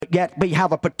but yet we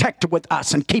have a protector with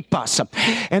us and keep us.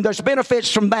 And there's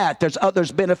benefits from that. There's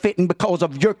others benefiting because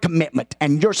of your commitment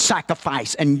and your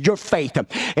sacrifice and your faith.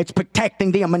 It's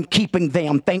protecting them and keeping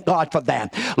them. Thank God for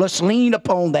that. Let's lean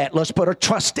upon that. Let's put our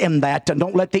trust in that, and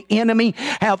don't let the enemy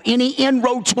have any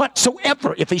inroads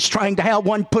whatsoever. If he's trying to have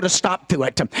one, put a stop to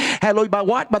it. Hallelujah. By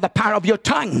what? By the power of your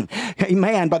tongue.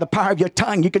 Amen. By the power of your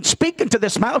tongue. You can speak into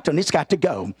this mountain. It's got to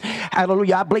go.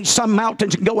 Hallelujah. I believe some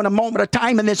mountains can go in a moment of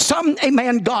time, and then some,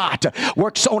 amen, God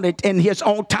works on it in his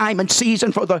own time and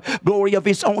season for the glory of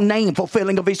his own name,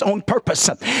 fulfilling of his own purpose.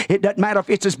 It doesn't matter if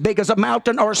it's as big as a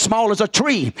mountain or as small as a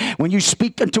tree. When you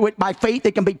speak into it by faith,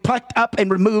 it can be plucked up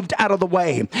and removed out of the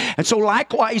way. And so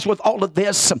likewise with all of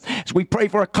this, as we pray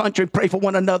for our country, pray for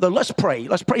one another, let's pray.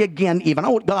 Let's pray again even. I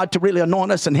want God to really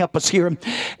anoint us and help us here.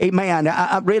 Amen.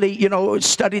 I really,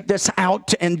 studied this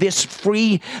out and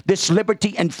this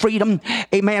liberty and freedom.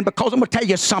 Amen. Because I'm going to tell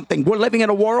you something. We're living in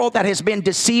a world that has been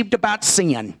deceived about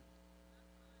sin.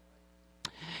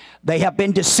 They have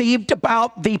been deceived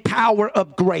about the power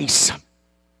of grace.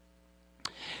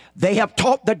 They have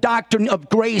taught the doctrine of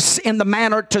grace in the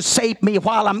manner to save me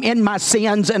while I'm in my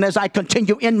sins and as I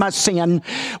continue in my sin,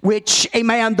 which,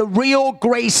 amen, the real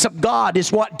grace of God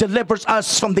is what delivers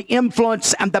us from the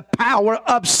influence and the power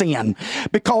of sin.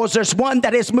 Because there's one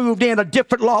that has moved in, a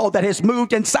different law that has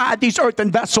moved inside these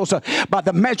earthen vessels by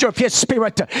the measure of his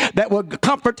Spirit that will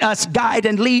comfort us, guide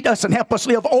and lead us and help us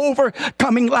live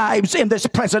overcoming lives in this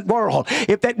present world.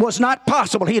 If that was not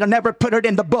possible, he'd have never put it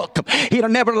in the book. He'd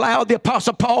have never allowed the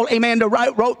Apostle Paul, amen, to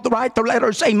write the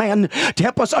letters, amen, to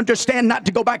help us understand not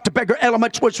to go back to bigger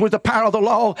elements, which was the power of the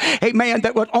law, amen,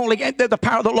 that would only get the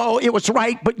power of the law. It was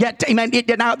right, but yet, amen, it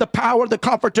denied the power, the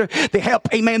comforter, the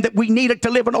help, amen, that we needed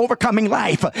to live an overcoming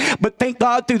life. But thank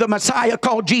God through the Messiah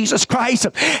called Jesus Christ,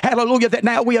 hallelujah, that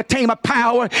now we attain a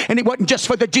power, and it wasn't just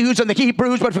for the Jews and the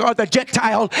Hebrews, but for the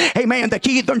Gentile, amen, the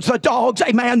heathens, the dogs,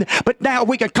 amen, but now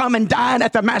we can come and dine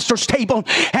at the Master's table.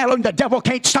 Hallelujah, the devil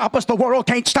can't stop us, the world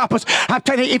can't stop us. I'm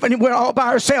telling you, even we're all by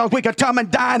ourselves, we can come and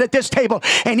dine at this table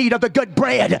and eat of the good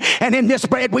bread. And in this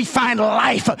bread we find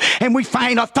life, and we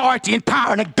find authority and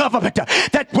power and a government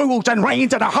that rules and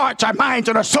reigns in our hearts, our minds,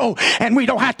 and our soul. And we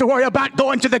don't have to worry about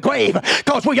going to the grave,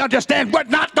 because we understand we're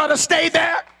not going to stay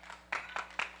there.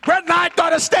 We're not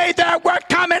going to stay there. We're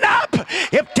coming up.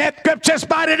 If death grips us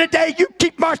by today, you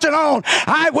keep marching on.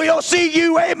 I will see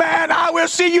you, amen. I will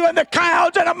see you in the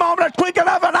clouds in a moment of twinkling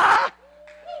of an eye.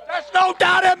 There's no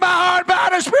doubt in my heart, by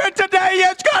the Spirit today,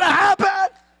 it's going to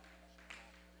happen.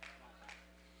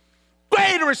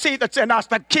 Greater is he that's in us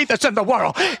than he that's in the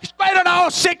world. He's greater than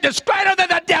all sickness, greater than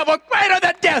the devil, greater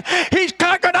than death. He's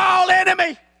conquered all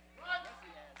enemy.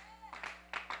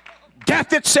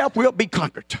 Death itself will be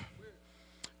conquered.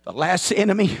 The last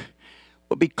enemy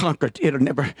will be conquered. It'll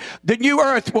never. The new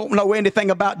earth won't know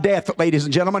anything about death, ladies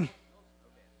and gentlemen.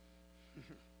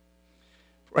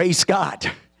 Praise God.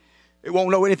 It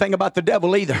won't know anything about the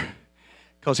devil either,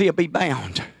 because he'll be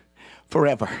bound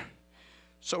forever.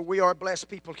 So we are blessed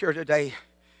people here today,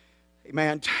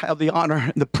 amen, to have the honor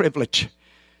and the privilege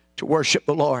to worship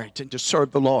the Lord and to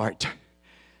serve the Lord.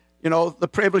 You know, the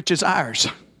privilege is ours.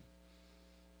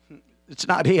 It's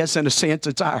not his in a sense,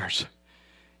 it's ours.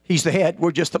 He's the head,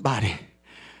 we're just the body.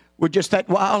 We're just that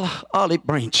wild olive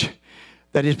branch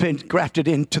that has been grafted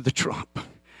into the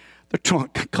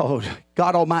trunk called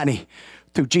God Almighty,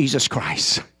 through Jesus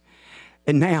Christ.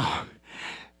 And now,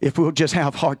 if we'll just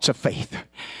have hearts of faith,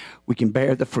 we can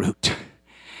bear the fruit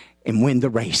and win the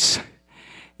race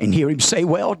and hear him say,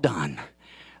 well done,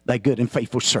 thy good and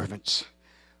faithful servants.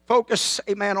 Focus,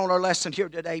 amen, on our lesson here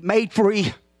today. Made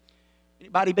free.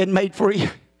 Anybody been made free?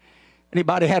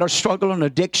 Anybody had a struggle, an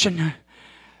addiction,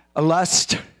 a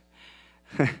lust,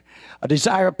 a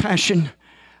desire, a passion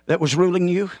that was ruling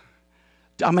you,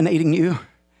 dominating you?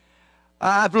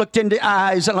 I've looked into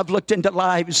eyes and I've looked into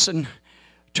lives and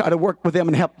tried to work with them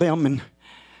and help them.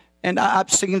 And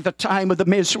I've seen the time of the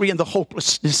misery and the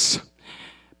hopelessness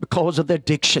because of the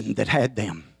addiction that had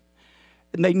them.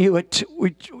 And they knew it.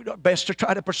 We do our best to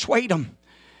try to persuade them.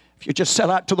 If you just sell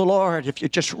out to the Lord, if you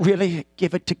just really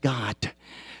give it to God.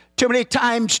 Too many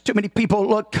times, too many people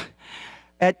look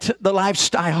at the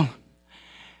lifestyle.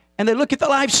 And they look at the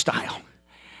lifestyle.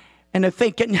 And they're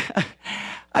thinking,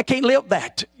 I can't live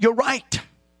that. You're right.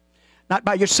 Not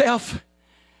by yourself.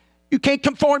 You can't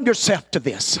conform yourself to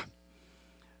this.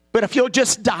 But if you'll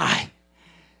just die,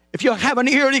 if you'll have an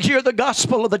ear to hear the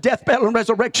gospel of the death, burial, and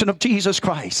resurrection of Jesus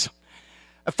Christ,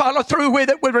 Follow through with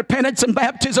it with repentance and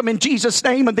baptism in Jesus'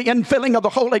 name and the infilling of the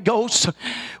Holy Ghost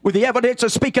with the evidence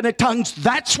of speaking in tongues.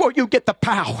 That's where you get the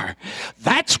power.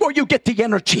 That's where you get the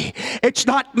energy. It's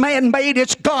not man-made,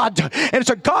 it's God. And it's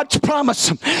a God's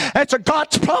promise. It's a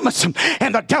God's promise.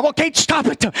 And the devil can't stop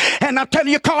it. And I'm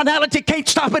telling you, carnality can't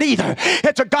stop it either.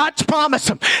 It's a God's promise.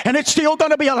 And it's still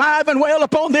going to be alive and well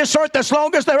upon this earth as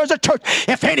long as there is a church.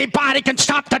 If anybody can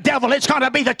stop the devil, it's going to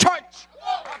be the church.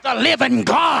 The living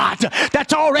God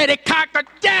that's already conquered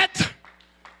death.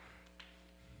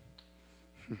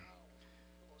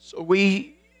 So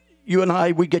you and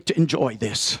I, we get to enjoy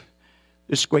this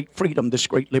great freedom, this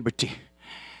great liberty.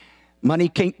 Money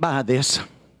can't buy this.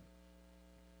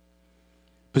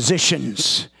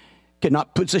 Positions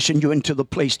cannot position you into the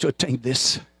place to attain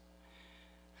this.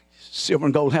 Silver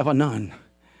and gold have I none,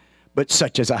 but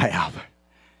such as I have.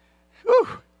 Whew.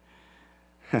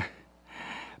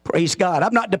 Praise God.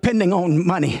 I'm not depending on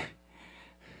money.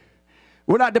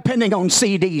 We're not depending on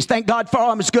CDs. Thank God for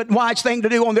them. It's a good and wise thing to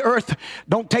do on the earth.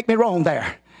 Don't take me wrong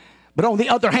there. But on the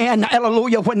other hand,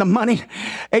 hallelujah, when the money,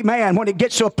 amen, when it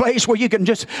gets to a place where you can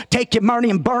just take your money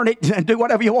and burn it and do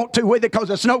whatever you want to with it because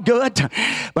it's no good.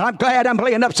 But I'm glad I'm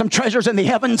laying up some treasures in the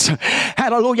heavens.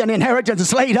 Hallelujah, an inheritance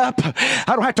is laid up.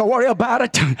 I don't have to worry about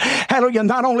it. Hallelujah,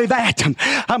 not only that,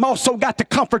 I'm also got the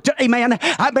comfort, amen.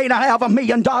 I may not have $1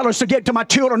 million to give to my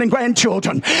children and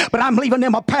grandchildren, but I'm leaving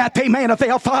them a path, amen, if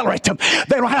they'll follow it.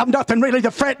 They don't have nothing really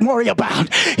to fret and worry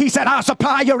about. He said, I'll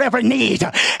supply your every need.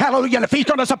 Hallelujah, and if he's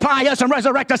going to supply us and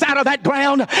resurrect us out of that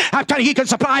ground, I'm telling you, he can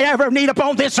supply every need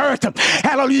upon this earth.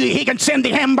 Hallelujah. He can send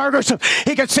the hamburgers.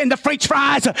 He can send the French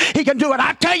fries. He can do it.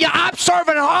 I tell you, I'm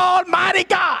serving an almighty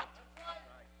God.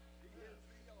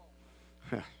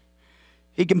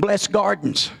 He can bless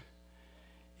gardens.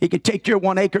 He can take your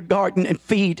 1 acre garden and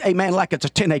feed, amen, like it's a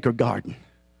 10-acre garden.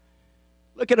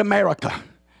 Look at America.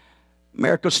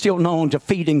 America's still known to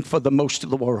feeding for the most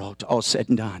of the world, all said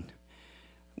and done.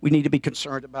 We need to be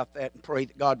concerned about that and pray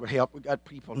that God will help. We've got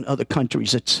people in other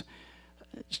countries that's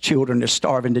children are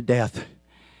starving to death.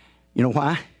 You know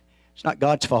why? It's not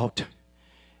God's fault.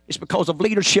 It's because of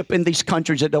leadership in these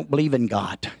countries that don't believe in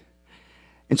God.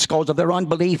 It's because of their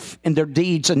unbelief in their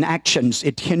deeds and actions.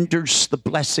 It hinders the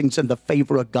blessings and the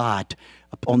favor of God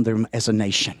upon them as a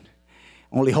nation.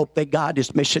 Only hope that God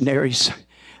is missionaries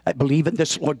that believe in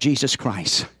this Lord Jesus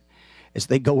Christ, as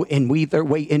they go and weave their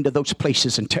way into those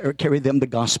places and carry them the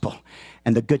gospel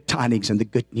and the good tidings and the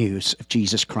good news of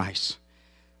Jesus Christ.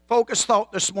 Focus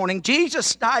thought this morning.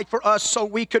 Jesus died for us so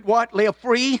we could what? Live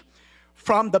free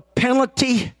from the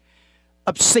penalty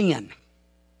of sin.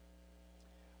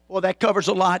 Well, that covers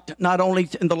a lot, not only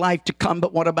in the life to come,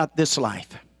 but what about this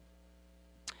life?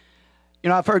 You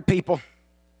know, I've heard people,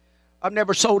 I've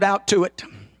never sold out to it.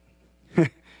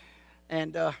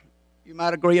 And you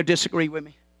might agree or disagree with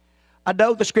me. I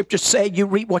know the scriptures say you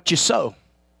reap what you sow.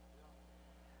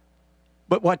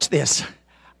 But watch this.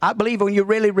 I believe when you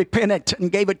really repented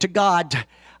and gave it to God,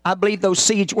 I believe those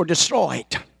seeds were destroyed.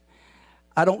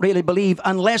 I don't really believe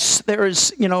unless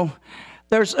there's, you know,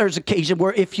 there's occasion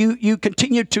where if you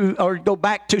continue to or go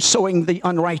back to sowing the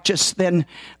unrighteous, then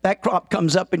that crop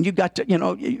comes up and you got to, you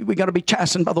know, we got to be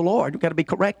chastened by the Lord. We got to be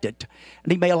corrected.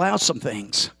 And he may allow some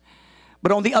things.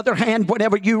 But on the other hand,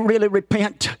 whenever you really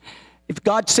repent, if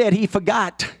God said he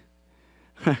forgot,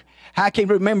 how can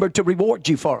he remember to reward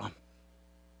you for them?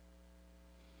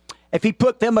 If he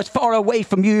put them as far away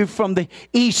from you from the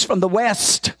east, from the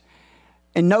west,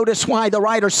 and notice why the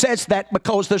writer says that,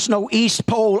 because there's no east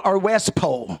pole or west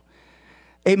pole.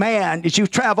 Amen. As you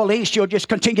travel east, you'll just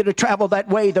continue to travel that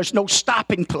way. There's no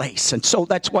stopping place. And so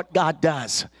that's what God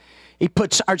does. He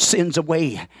puts our sins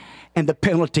away and the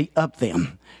penalty of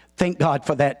them. Thank God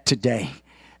for that today.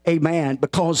 Amen.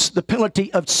 Because the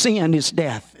penalty of sin is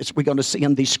death, as we're going to see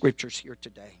in these scriptures here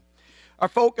today. Our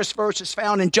focus verse is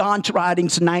found in John's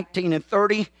writings 19 and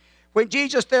 30. When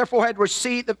Jesus therefore had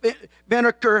received the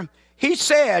vinegar, he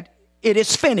said, "It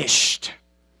is finished."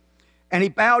 And he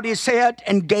bowed his head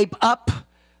and gave up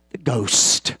the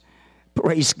ghost.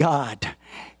 Praise God.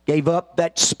 Gave up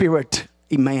that spirit,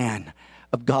 amen,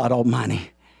 of God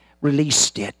Almighty.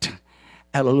 Released it.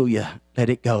 Hallelujah. Let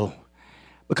it go.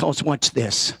 Because watch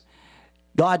this.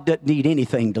 God doesn't need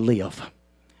anything to live.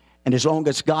 And as long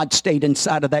as God stayed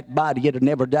inside of that body, it had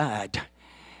never died.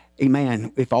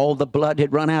 Amen. If all the blood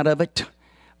had run out of it,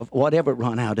 of whatever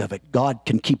run out of it, God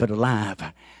can keep it alive.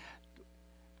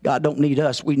 God don't need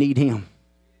us. We need him.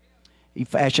 He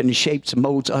fashioned and shapes and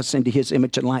molds us into his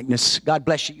image and likeness. God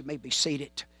bless you. You may be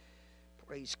seated.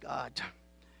 Praise God.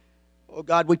 Oh,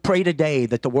 God, we pray today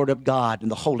that the Word of God and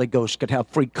the Holy Ghost could have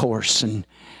free course. And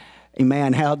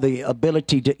amen, have the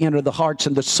ability to enter the hearts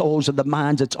and the souls and the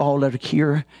minds. It's all that are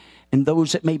here and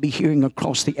those that may be hearing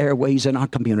across the airways in our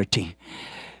community.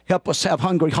 Help us have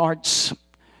hungry hearts,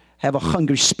 have a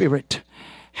hungry spirit,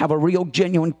 have a real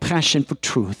genuine passion for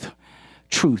truth.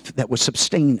 Truth that will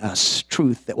sustain us,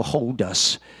 truth that will hold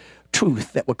us,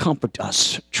 truth that will comfort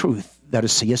us, truth that will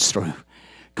see us through.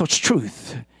 Because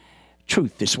truth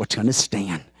is what's going to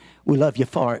stand. We love you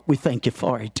for it. We thank you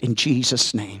for it in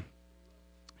Jesus' name.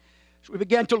 So we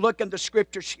began to look in the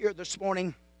scriptures here this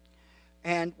morning,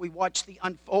 and we watched the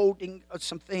unfolding of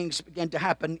some things begin to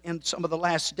happen in some of the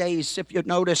last days. If you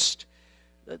noticed,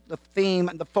 the theme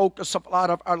and the focus of a lot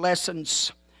of our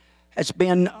lessons has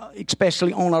been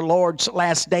especially on our Lord's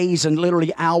last days and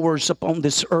literally hours upon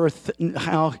this earth, and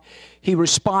how he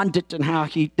responded and how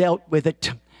he dealt with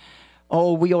it.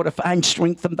 Oh, we ought to find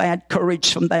strength from that,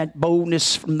 courage from that,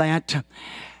 boldness from that.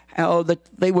 How that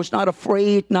they was not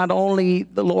afraid, not only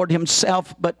the Lord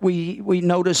himself, but we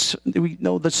know this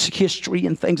history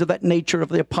and things of that nature of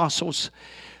the apostles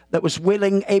that was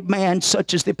willing, a man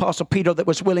such as the Apostle Peter that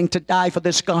was willing to die for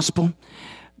this gospel.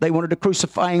 They wanted to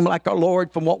crucify him like our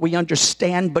Lord from what we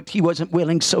understand, but he wasn't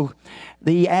willing. So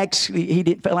he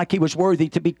didn't feel like he was worthy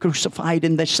to be crucified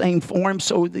in the same form.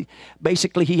 So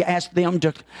basically he asked them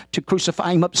to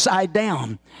crucify him upside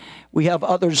down. We have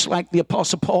others like the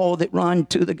Apostle Paul that run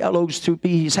to the gallows to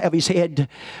have his head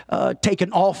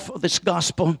taken off of this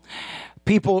gospel.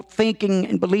 People thinking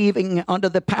and believing under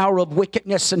the power of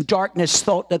wickedness and darkness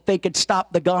thought that they could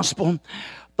stop the gospel.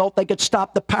 Thought they could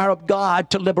stop the power of God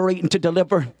to liberate and to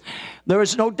deliver. There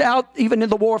is no doubt, even in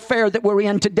the warfare that we're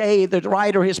in today, the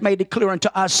writer has made it clear unto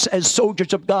us as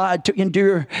soldiers of God to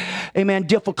endure, amen,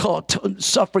 difficult,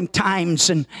 suffering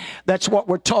times. And that's what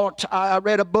we're taught. I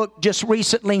read a book just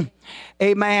recently,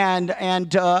 amen,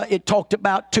 and it talked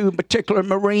about two particular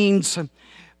Marines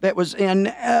that was in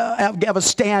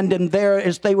Afghanistan, and there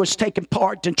as they was taking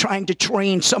part in trying to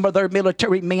train some of their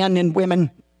military men and women.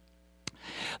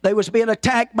 They was being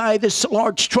attacked by this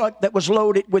large truck that was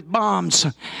loaded with bombs.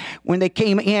 When they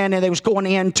came in and they was going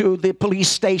into the police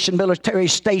station, military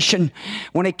station,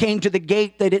 when they came to the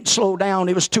gate, they didn't slow down.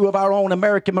 It was two of our own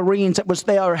American Marines that was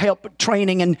there help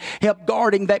training and help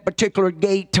guarding that particular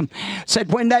gate.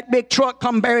 Said when that big truck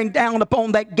come bearing down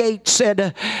upon that gate,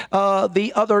 said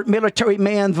the other military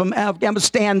men from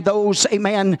Afghanistan, those,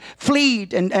 amen,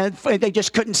 fled and they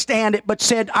just couldn't stand it, but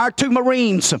said our two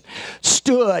Marines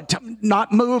stood,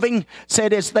 not moving.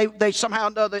 Said as they somehow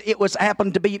know that it was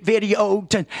happened to be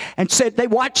videoed, and said they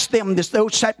watched them as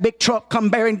that big truck come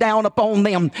bearing down upon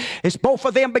them, as both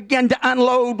of them began to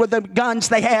unload with the guns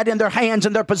they had in their hands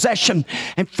in their possession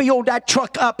and filled that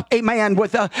truck up, amen,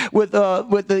 with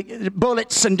the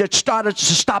bullets, and it started to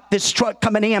stop this truck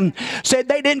coming in. Said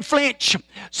they didn't flinch.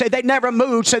 Said they never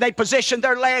moved. Said they positioned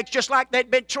their legs just like they'd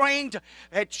been trained,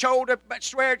 had shoulder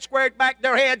squared back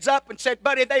their heads up, and said,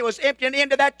 buddy, they was emptying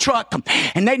into that truck.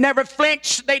 And they never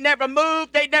flinched, they never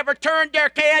moved, they never turned their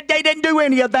head, they didn't do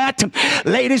any of that.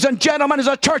 Ladies and gentlemen, as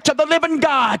a church of the living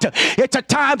God, it's a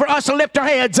time for us to lift our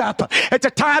heads up. It's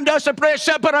a time for us to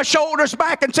put our shoulders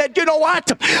back and say, you know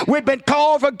what? We've been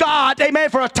called for God, amen,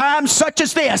 for a time such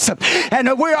as this.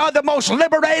 And we are the most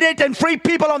liberated and free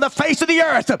people on the face of the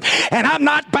earth. And I'm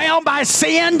not bound by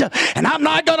sin, and I'm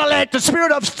not going to let the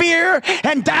spirit of fear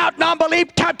and doubt and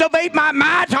unbelief captivate my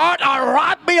mind, heart, or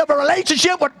rob me of a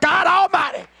relationship with God Almighty.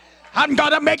 I'm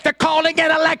going to make the calling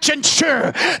and election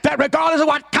sure that regardless of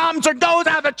what comes or goes,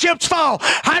 how the chips fall,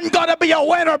 I'm going to be a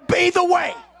winner, be the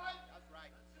way.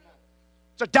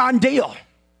 It's a done deal.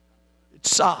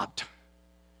 It's solved.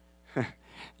 And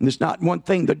there's not one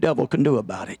thing the devil can do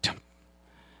about it.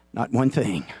 Not one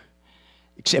thing.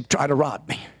 Except try to rob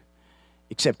me.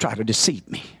 Except try to deceive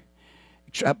me.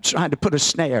 Except trying to put a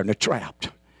snare and a trap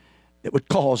that would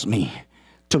cause me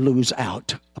to lose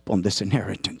out upon this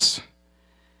inheritance.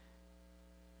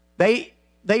 They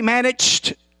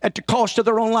managed at the cost of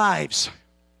their own lives.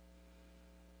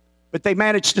 But they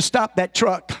managed to stop that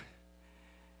truck.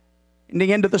 And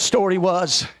the end of the story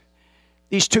was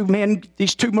these two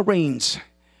Marines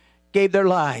gave their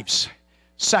lives,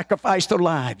 sacrificed their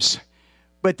lives,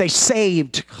 but they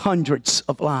saved hundreds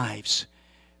of lives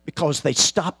because they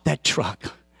stopped that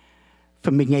truck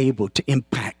from being able to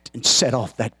impact and set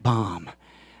off that bomb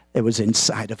that was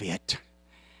inside of it.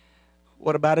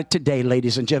 What about it today,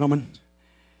 ladies and gentlemen?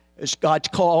 As God's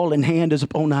call and hand is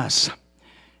upon us,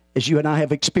 as you and I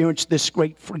have experienced this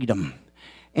great freedom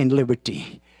and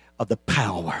liberty of the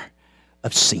power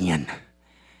of sin.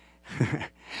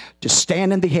 To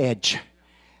stand in the hedge,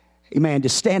 amen, to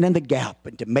stand in the gap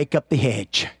and to make up the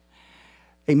hedge,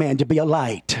 amen, to be a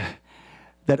light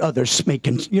that others may,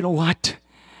 you know what?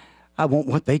 I want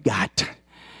what they got.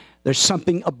 There's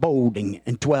something abiding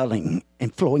and dwelling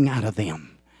and flowing out of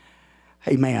them.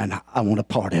 Amen. I want a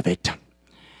part of it.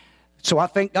 So I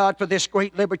thank God for this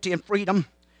great liberty and freedom.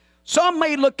 Some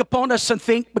may look upon us and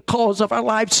think because of our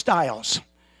lifestyles,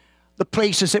 the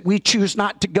places that we choose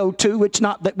not to go to, it's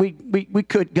not that we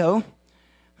could go.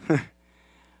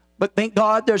 But thank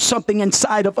God there's something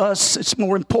inside of us that's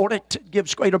more important. It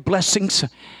gives greater blessings.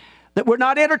 That we're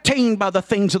not entertained by the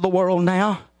things of the world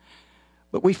now,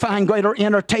 but we find greater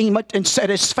entertainment and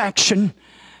satisfaction.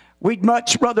 We'd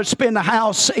much rather spend a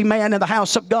house, amen, in the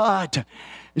house of God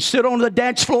instead on the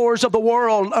dance floors of the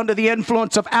world under the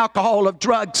influence of alcohol, of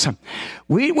drugs.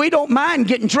 We don't mind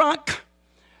getting drunk.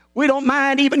 We don't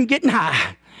mind even getting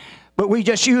high. But we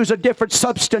just use a different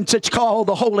substance. It's called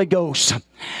the Holy Ghost.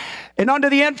 And under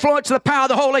the influence of the power of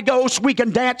the Holy Ghost, we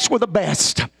can dance with the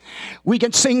best. We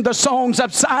can sing the songs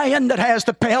of Zion that has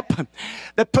the pep,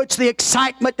 that puts the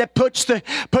excitement, that puts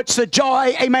the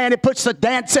joy, amen. It puts the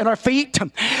dance in our feet,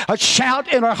 a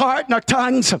shout in our heart and our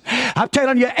tongues. I'm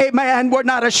telling you, amen, we're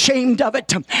not ashamed of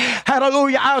it.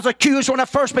 Hallelujah. I was accused when I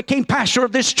first became pastor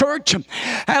of this church.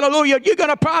 Hallelujah. You're going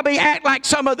to probably act like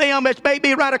some of them. It's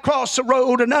maybe right across the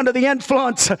road and under the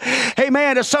influence,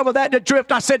 amen, of some of that to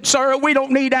drift. I said, sir, we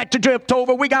don't need that to drift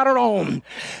over. We got our own.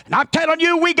 And I'm telling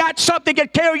you, we got something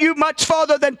that can carry you much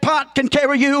farther than pot can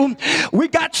carry you. We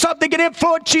got something that can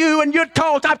influence you and your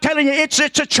cause. I'm telling you, it's a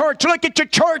church. Look at your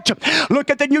church. Look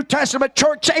at the New Testament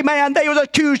church. Amen. They was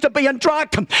accused of being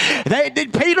drunk.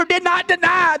 Peter did not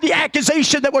deny the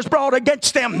accusation that was brought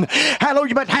against them.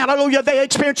 Hallelujah. But hallelujah, they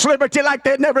experienced liberty like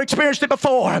they had never experienced it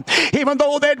before. Even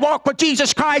though they'd walked with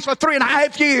Jesus Christ for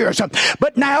 3.5 years.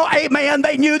 But now, amen,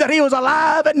 they knew that he was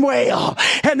alive and well.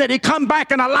 And that he come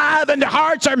back and alive in their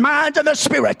hearts, their minds, and their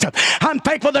spirit. I'm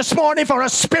thankful this morning for a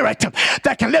spirit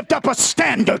that can lift up a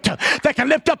standard, that can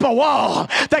lift up a wall,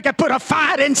 that can put a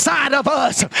fight inside of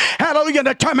us. Hallelujah,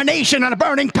 determination and a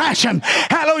burning passion.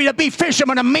 Hallelujah, to be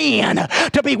fishermen of men,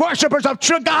 to be worshipers of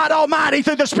true God Almighty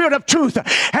through the Spirit of truth.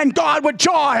 And God with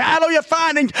joy. Hallelujah,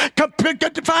 finding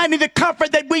the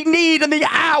comfort that we need in the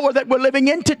hour that we're living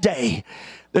in today.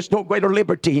 There's no greater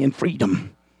liberty and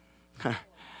freedom.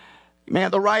 Man,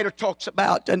 the writer talks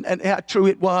about, and how true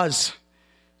it was.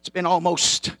 It's been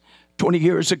almost 20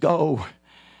 years ago.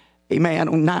 Amen.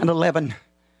 On 9/11.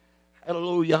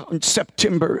 Hallelujah. On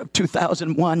September of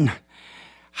 2001.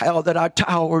 How that our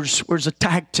towers was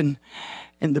attacked and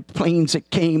the planes that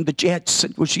came, the jets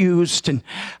that was used, and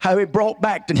how it brought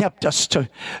back and helped us to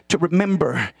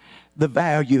remember the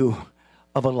value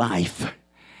of a life.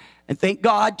 And thank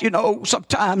God,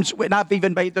 sometimes when I've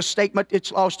even made the statement, it's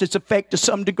lost its effect to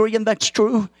some degree, and that's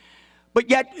true. But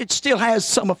yet it still has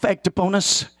some effect upon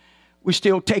us. We're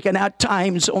still taking out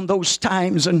times on those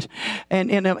times and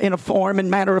in a form and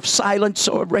manner of silence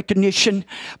or recognition.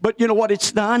 But you know what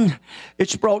it's done?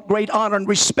 It's brought great honor and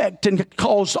respect and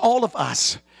caused all of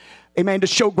us, amen, to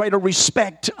show greater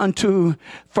respect unto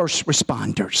first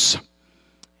responders.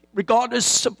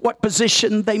 Regardless of what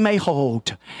position they may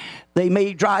hold. They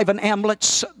may drive an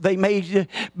ambulance. They may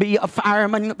be a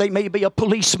fireman. They may be a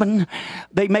policeman.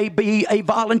 They may be a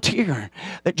volunteer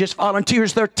that just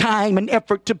volunteers their time and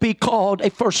effort to be called a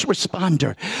first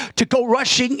responder, to go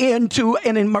rushing into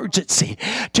an emergency,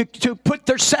 to put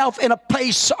themselves in a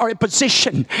place or a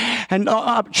position. And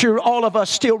I'm sure all of us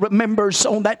still remembers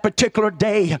on that particular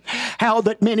day how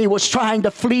that many was trying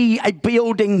to flee a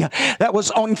building that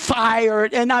was on fire.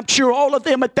 And I'm sure all of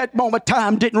them at that moment in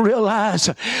time didn't realize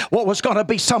what was going to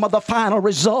be some of the final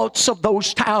results of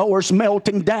those towers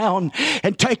melting down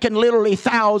and taking literally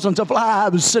thousands of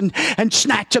lives and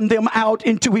snatching them out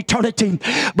into eternity.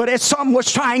 But as some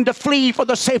was trying to flee for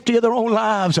the safety of their own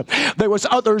lives, there was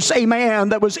others, amen,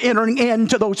 that was entering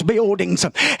into those buildings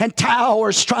and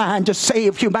towers trying to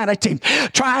save humanity,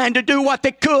 trying to do what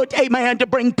they could, amen, to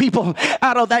bring people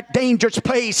out of that dangerous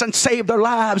place and save their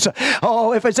lives.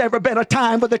 Oh, if there's ever been a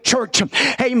time for the church,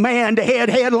 amen, to head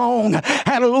headlong,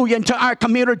 hallelujah, into our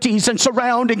communities and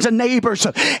surroundings and neighbors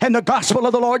and the gospel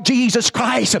of the Lord Jesus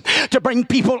Christ, to bring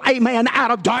people, amen, out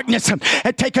of darkness and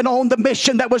taking on the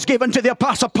mission that was given to the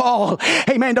Apostle Paul,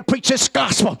 amen, to preach this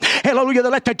gospel, hallelujah, to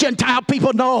let the Gentile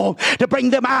people know, to bring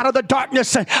them out of the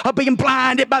darkness of being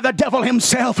blinded by the devil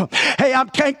himself. Hey, I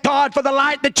thank God for the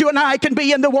light that you and I can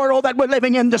be in the world that we're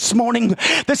living in this morning,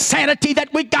 the sanity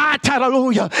that we got,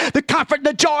 hallelujah, the comfort,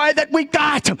 the joy that we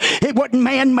got. It wasn't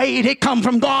man-made, it come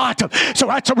from God. So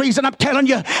that's a reason I'm telling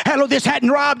you, hallelujah, this hadn't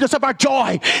robbed us of our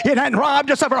joy. It hadn't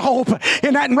robbed us of our hope.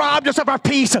 It hadn't robbed us of our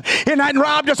peace. It hadn't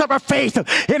robbed us of our faith.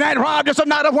 It hadn't robbed us of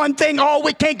not of one thing. Oh,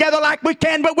 we can't gather like we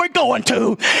can, but we're going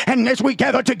to. And as we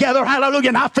gather together, hallelujah,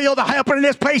 and I feel the helper in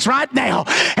this place right now.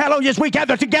 Hallelujah, as we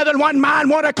gather together in one mind,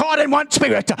 one accord, and one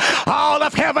spirit. All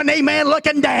of heaven, amen,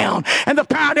 looking down. And the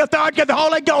power and the authority of the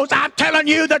Holy Ghost. I'm telling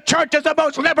you, the church is the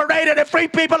most liberated and free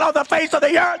people on the face of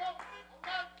the earth.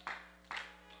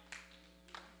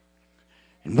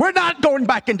 And we're not going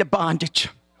back into bondage.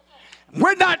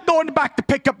 We're not going back to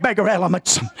pick up beggar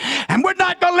elements. And we're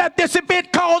not going to let this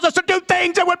event cause us to do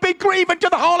things that would be grieving to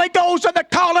the Holy Ghost and the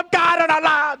call of God in our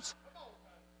lives.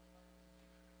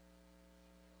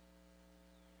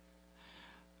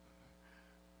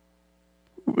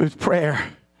 With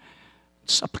prayer,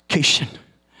 supplication,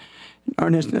 and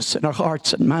earnestness in our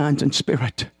hearts and minds and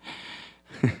spirit,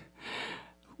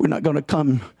 we're not going to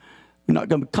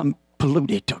become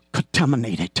polluted or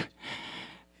contaminated.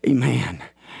 Amen.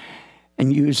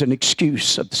 And use an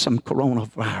excuse of some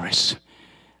coronavirus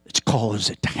that's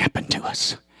caused it to happen to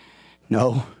us.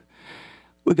 No,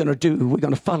 we're going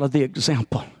to follow the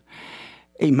example.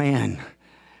 Amen.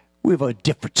 We have a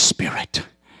different spirit.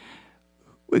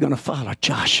 We're going to follow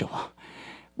Joshua.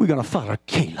 We're going to follow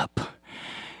Caleb.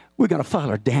 We're going to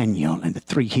follow Daniel and the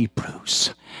 3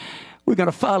 Hebrews. We're going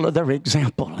to follow their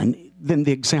example and then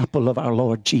the example of our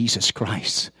Lord Jesus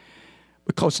Christ.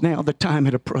 Because now the time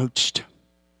had approached.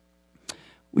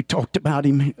 We talked about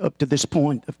him up to this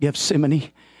point of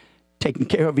Gethsemane, taking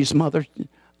care of his mother.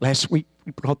 Last week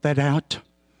we brought that out.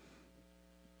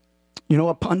 You know,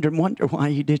 I ponder and wonder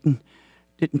why he didn't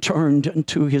turn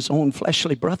unto his own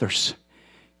fleshly brothers.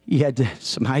 He had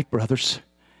some half brothers,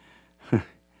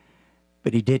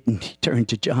 but he didn't. He turned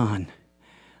to John,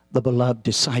 the beloved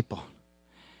disciple.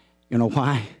 You know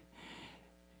why?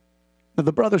 Now,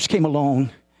 the brothers came along.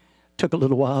 Took a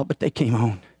little while, but they came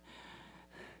on.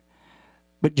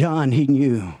 But John, he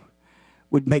knew,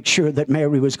 would make sure that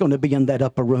Mary was going to be in that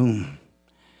upper room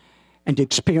and to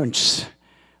experience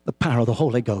the power of the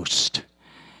Holy Ghost,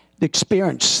 to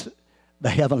experience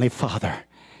the Heavenly Father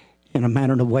in a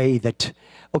manner and a way that,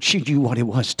 she knew what it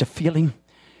was to feel him.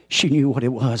 She knew what it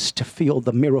was to feel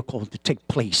the miracle to take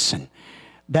place. And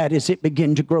that as it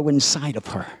began to grow inside of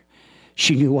her,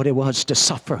 she knew what it was to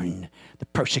suffer and the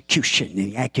persecution and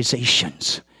the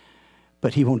accusations.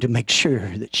 But he wanted to make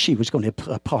sure that she was going to be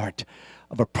a part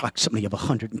of approximately of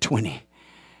 120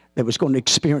 that was going to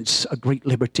experience a great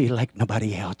liberty like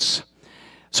nobody else.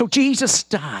 So Jesus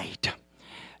died.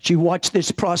 She watched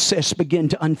this process begin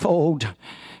to unfold.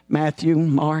 Matthew,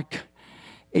 Mark,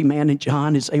 amen, and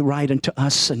John as they write unto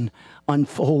us and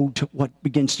unfold what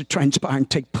begins to transpire and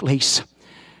take place.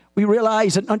 We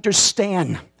realize and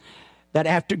understand that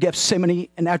after Gethsemane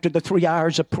and after the 3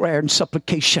 hours of prayer and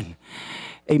supplication,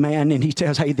 amen, and he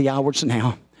says, hey, the hour's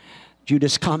now.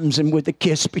 Judas comes and with a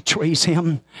kiss betrays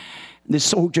him. The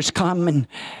soldiers come and,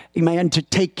 amen, to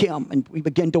take him. And we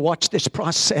begin to watch this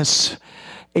process,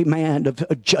 amen,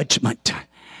 of judgment.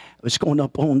 It was going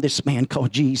up on this man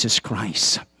called Jesus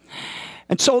Christ.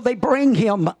 And so they bring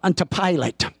him unto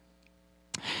Pilate.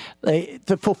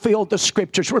 To fulfill the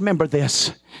scriptures. Remember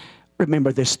this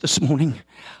this morning.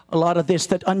 A lot of this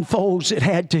that unfolds,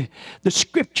 the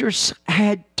scriptures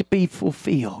had to be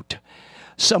fulfilled.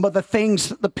 Some of the things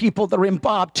that the people that are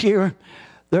involved here,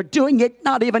 they're doing it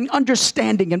not even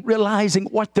understanding and realizing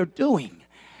what they're doing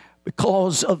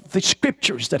because of the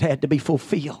scriptures that had to be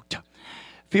fulfilled.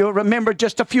 If you'll remember,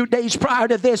 just a few days prior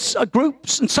to this,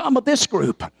 groups, and some of this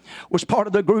group was part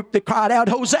of the group that cried out,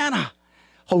 Hosanna.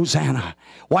 Hosanna.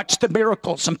 Watch the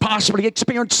miracles and possibly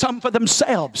experience some for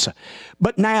themselves.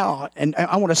 But now, and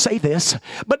I want to say this,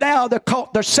 but now they're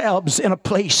caught themselves in a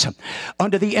place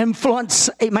under the influence,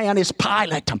 amen, is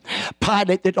Pilate.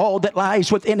 Pilate, that all that lies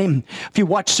within him. If you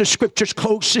watch the scriptures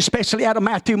close, especially out of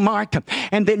Matthew, Mark,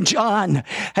 and then John,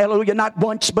 hallelujah, not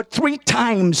once, but 3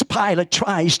 times Pilate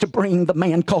tries to bring the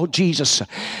man called Jesus.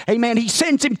 Amen. He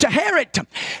sends him to Herod.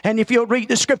 And if you'll read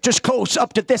the scriptures close,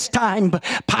 up to this time,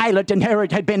 Pilate and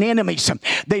Herod had been enemies.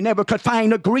 They never could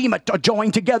find agreement or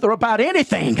join together about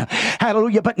anything.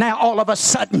 Hallelujah. But now all of a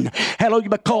sudden, hallelujah,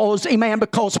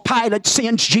 because Pilate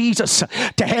sends Jesus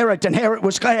to Herod, and Herod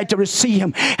was glad to receive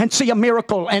him and see a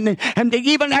miracle. And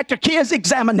even after his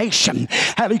examination,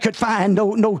 he could find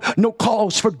no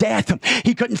cause for death.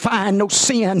 He couldn't find no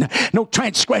sin, no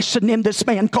transgression in this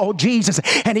man called Jesus.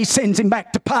 And he sends him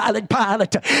back to Pilate.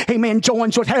 Pilate, amen,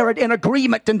 joins with Herod in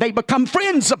agreement, and they become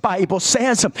friends, the Bible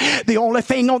says. The only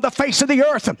only thing on the face of the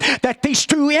earth that these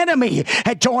two enemies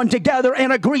had joined together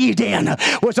and agreed in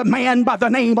was a man by the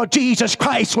name of Jesus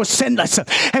Christ was sinless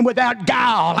and without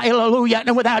guile, hallelujah,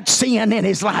 and without sin in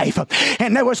his life.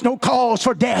 And there was no cause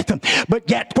for death. But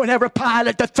yet whenever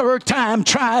Pilate the third time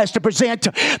tries to present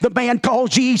the man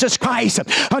called Jesus Christ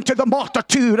unto the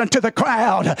multitude, unto the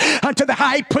crowd, unto the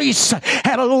high priest,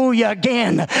 hallelujah,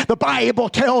 again, the Bible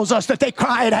tells us that they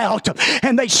cried out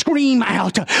and they screamed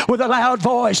out with a loud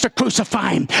voice to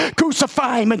crucify him.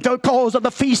 Crucify him, and because of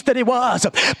the feast that it was,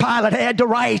 Pilate had the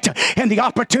right and the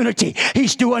opportunity.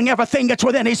 He's doing everything that's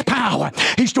within his power.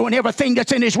 He's doing everything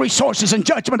that's in his resources and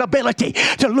judgment ability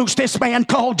to loose this man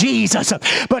called Jesus.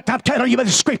 But I'm telling you, the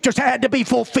scriptures had to be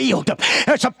fulfilled.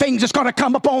 There's some things that's going to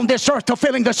come upon this earth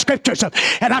fulfilling the scriptures.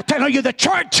 And I'm telling you, the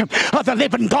church of the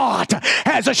living God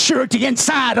has a surety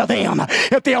inside of them.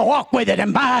 If they'll walk with it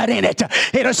and abide in it,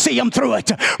 it'll see them through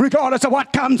it, regardless of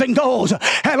what comes and goes.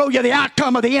 Hallelujah, the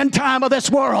outcome of the end time of this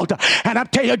world. And I'm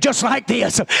telling you, just like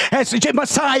this, as the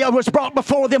Messiah was brought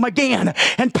before them again,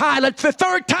 and Pilate, the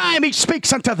third time he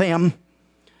speaks unto them,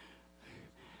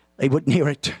 they wouldn't hear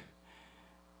it.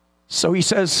 So he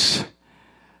says,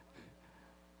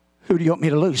 who do you want me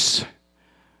to loose?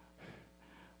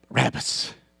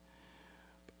 Barabbas.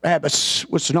 Barabbas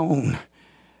was known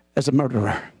as a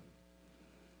murderer.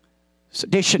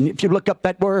 Sedition, if you look up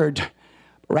that word,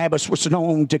 Barabbas was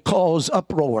known to cause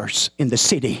uproars in the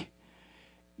city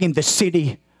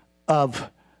of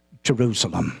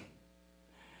Jerusalem.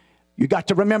 You got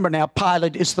to remember now,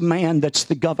 Pilate is the man that's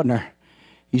the governor.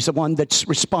 He's the one that's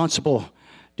responsible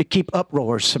to keep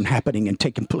uproars from happening and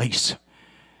taking place.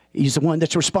 He's the one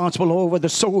that's responsible over the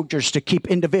soldiers to keep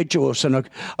individuals and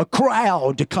a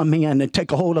crowd to come in and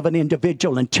take a hold of an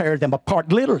individual and tear them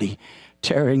apart, literally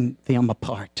tearing them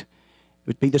apart. It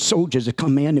would be the soldiers that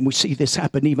come in, and we see this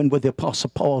happen even with the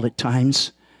Apostle Paul at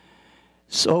times.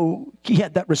 So he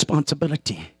had that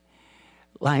responsibility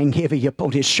lying heavy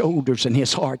upon his shoulders and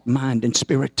his heart, mind, and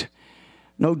spirit.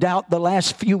 No doubt the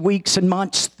last few weeks and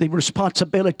months, the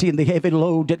responsibility and the heavy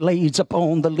load that lays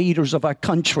upon the leaders of our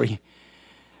country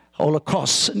all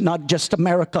across, not just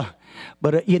America,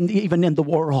 but even in the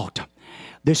world.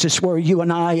 This is where you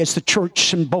and I, as the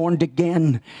church and born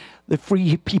again, the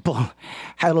free people,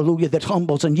 hallelujah, that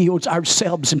humbles and yields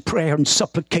ourselves in prayer and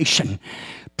supplication,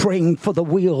 praying for the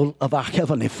will of our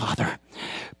Heavenly Father,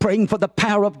 praying for the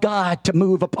power of God to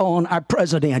move upon our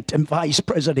president and vice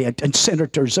president and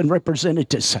senators and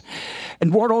representatives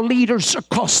and world leaders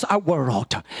across our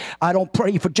world. I don't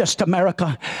pray for just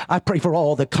America. I pray for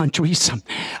all the countries.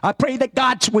 I pray that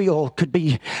God's will could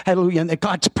be, hallelujah, and that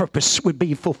God's purpose would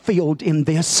be fulfilled in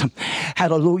this,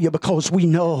 hallelujah, because we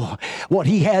know what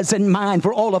He has in mind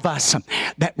for all of us,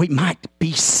 that we might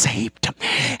be saved.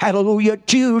 Hallelujah.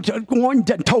 Jude warned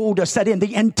and told us that in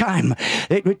the end time,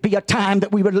 it would be a time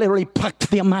that we would literally pluck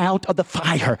them out of the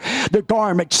fire, their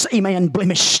garments, amen,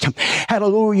 blemished.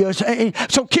 Hallelujah.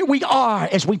 So here we are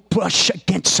as we brush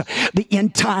against the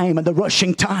end time and the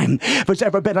rushing time. If there's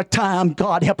ever been a time,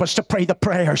 God help us to pray the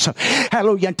prayers,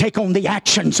 hallelujah, and take on the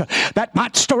actions that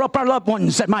might stir up our loved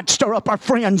ones, that might stir up our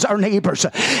friends, our neighbors.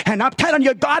 And I'm telling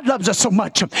you, God loves us so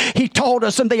much. He told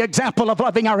us in the example of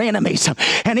loving our enemies.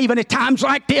 And even at times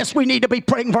like this, we need to be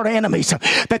praying for our enemies,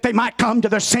 that they might come to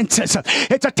their senses.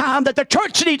 It's a time that the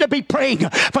church needs to be praying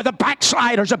for the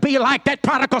backsliders to be like that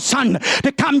prodigal son,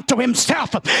 to come to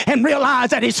himself and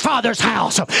realize that his Father's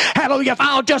house, hallelujah, if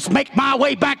I'll just make my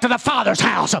way back to the Father's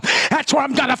house, that's where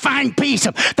I'm going to find peace.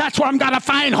 That's where I'm going to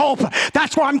find hope.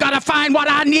 That's where I'm going to find what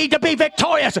I need to be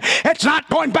victorious. It's not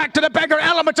going back to the beggar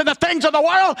elements and the things of the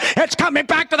world. It's coming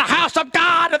back to the house of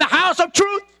God and the house of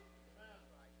truth.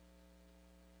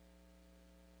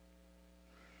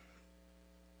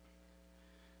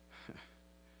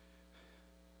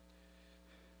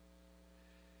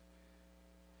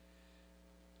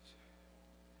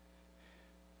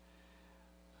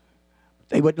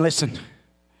 They wouldn't listen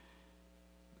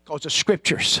because the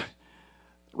scriptures,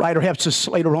 the writer helps us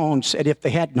later on, said if they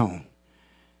had known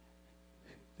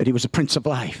that He was the Prince of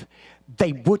Life,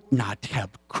 they would not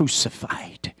have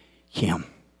crucified Him.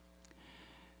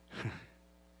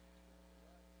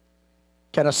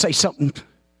 Can I say something?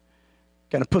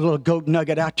 Can I put a little gold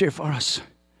nugget out there for us?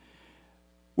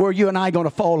 Where are you and I going to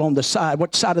fall on the side?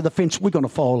 What side of the fence we're going to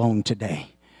fall on today?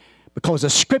 Because the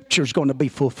scripture is going to be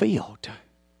fulfilled.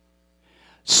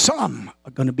 Some are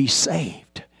going to be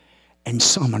saved and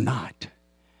some are not.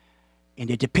 And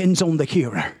it depends on the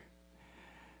hearer.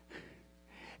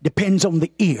 Depends on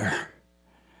the ear.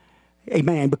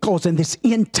 Amen. Because in this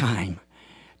end time,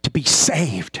 to be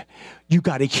saved, you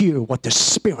got to hear what the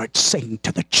Spirit's saying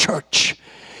to the church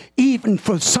even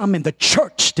for some in the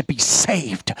church to be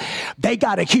saved, they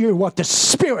got to hear what the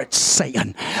Spirit's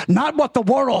saying, not what the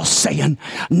world's saying,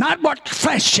 not what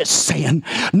flesh is saying,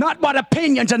 not what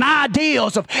opinions and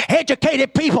ideals of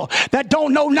educated people that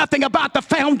don't know nothing about the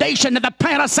foundation and the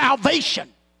plan of salvation.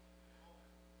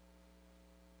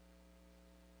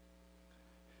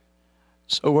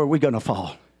 So where are we going to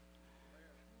fall?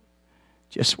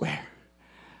 Just where?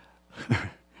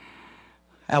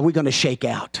 How are we going to shake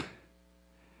out?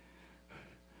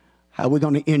 How are we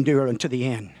going to endure unto the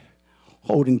end?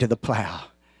 Holding to the plow,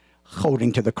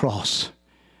 holding to the cross,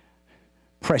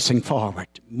 pressing forward,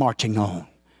 marching on,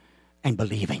 and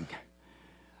believing.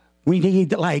 We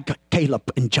need, like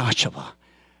Caleb and Joshua,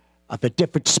 of a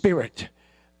different spirit,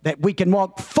 that we can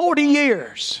walk 40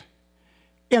 years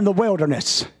in the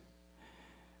wilderness,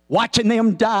 watching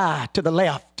them die to the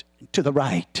left and to the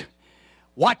right,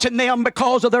 watching them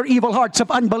because of their evil hearts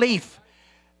of unbelief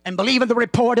and believing the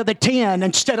report of the 10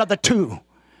 instead of the 2,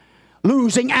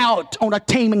 losing out on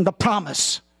attaining the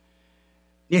promise.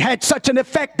 It had such an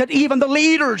effect that even the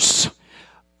leaders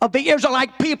of the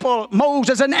Israelite people,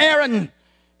 Moses and Aaron,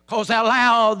 because they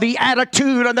allowed the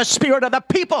attitude and the spirit of the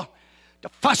people to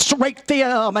frustrate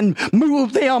them and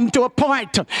move them to a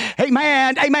point,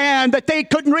 amen, that they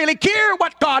couldn't really hear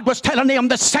what God was telling them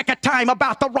the second time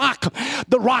about the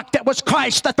rock that was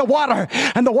Christ, that the water,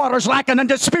 and the water's likened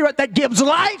unto spirit that gives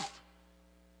life.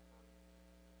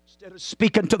 Instead of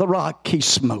speaking to the rock, he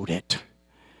smote it.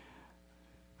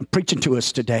 I'm preaching to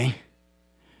us today.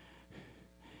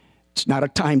 It's not a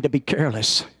time to be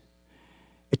careless.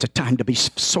 It's a time to be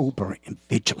sober and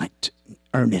vigilant, and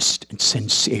earnest and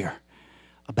sincere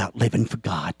about living for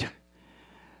God,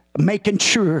 making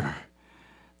sure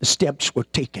the steps we're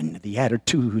taking, the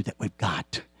attitude that we've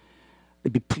got, to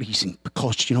be pleasing,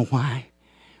 because you know why?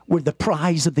 We're the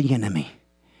prize of the enemy.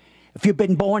 If you've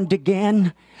been born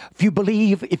again, if you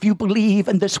believe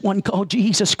in this one called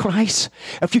Jesus Christ,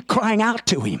 if you're crying out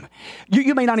to him,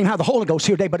 you may not even have the Holy Ghost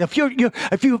here today, but if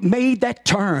you've made that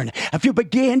turn, if you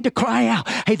begin to cry out,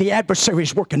 hey, the adversary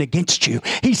is working against you.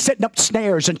 He's setting up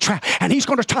snares and traps, and he's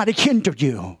going to try to hinder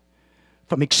you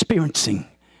from experiencing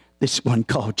this one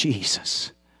called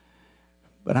Jesus.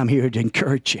 But I'm here to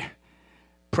encourage you.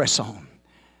 Press on.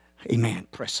 Amen.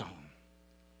 Press on.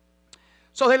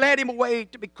 So they led him away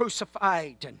to be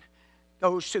crucified, and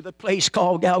goes to the place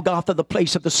called Golgotha, the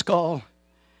place of the skull.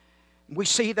 We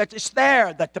see that it's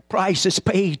there that the price is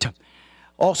paid.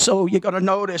 Also, you're going to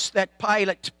notice that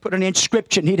Pilate put an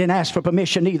inscription. He didn't ask for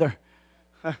permission either.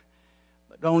 But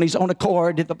on his own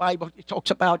accord, the Bible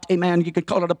talks about, amen, you could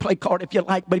call it a play card if you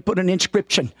like, but he put an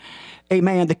inscription.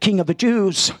 Amen, the King of the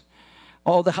Jews.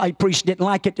 Oh, the high priest didn't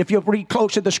like it. If you read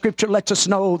closer, the scripture lets us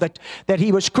know that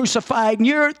he was crucified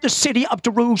near the city of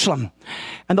Jerusalem.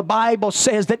 And the Bible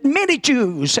says that many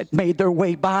Jews had made their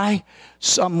way by,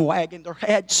 some wagging their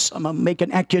heads, some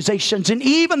making accusations, and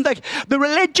even the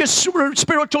religious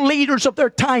spiritual leaders of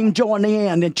their time joined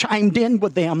in and chimed in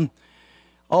with them.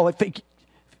 Oh, if he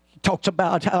talks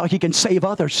about how he can save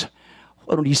others,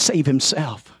 why don't he save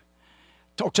himself?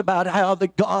 Talks about how the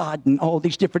God and all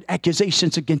these different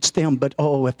accusations against them, but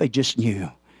oh, if they just knew.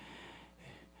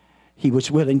 He was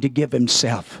willing to give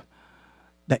himself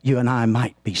that you and I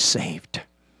might be saved.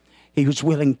 He was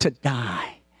willing to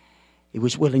die. He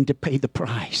was willing to pay the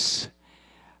price.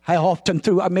 How often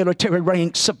through our military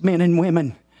ranks of men and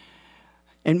women,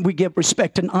 and we give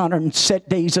respect and honor and set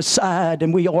days aside,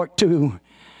 and we ought to,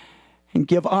 and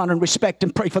give honor and respect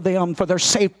and pray for them for their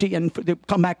safety and for them to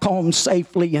come back home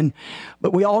safely.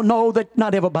 But we all know that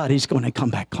not everybody's going to come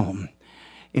back home.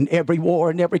 In every war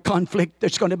and every conflict,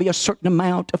 there's going to be a certain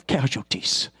amount of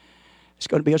casualties. There's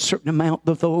going to be a certain amount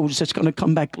of those that's going to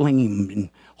come back lame and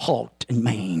halt and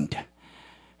maimed.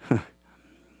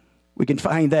 We can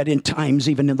find that in times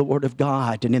even in the Word of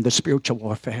God and in the spiritual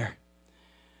warfare.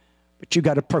 But you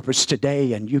got a purpose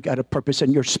today, and you got a purpose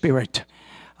in your spirit.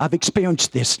 I've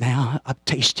experienced this now. I've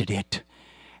tasted it.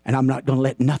 And I'm not going to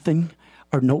let nothing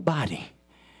or nobody,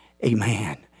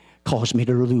 amen, cause me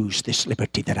to lose this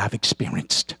liberty that I've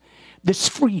experienced. This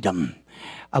freedom.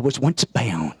 I was once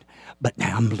bound, but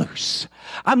now I'm loose.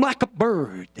 I'm like a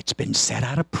bird that's been set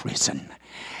out of prison.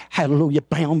 Hallelujah,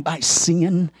 bound by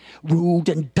sin, ruled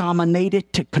and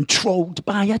dominated, controlled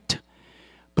by it.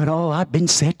 But oh, I've been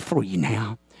set free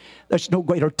now. There's no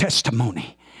greater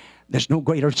testimony. There's no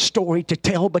greater story to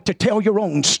tell but to tell your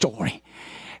own story.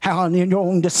 How in your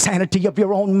own, the sanity of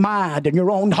your own mind and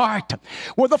your own heart.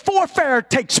 Where the warfare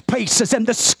takes place is in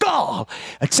the skull.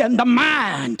 It's in the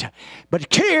mind.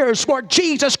 But here's where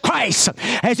Jesus Christ,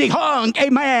 as he hung,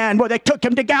 amen, where they took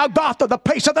him to Golgotha, the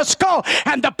place of the skull,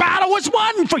 and the battle was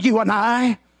won for you and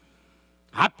I.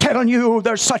 I'm telling you,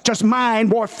 there's such as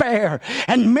mind warfare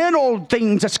and mental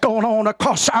things that's going on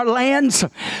across our lands.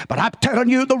 But I'm telling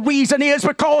you, the reason is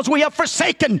because we have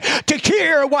forsaken to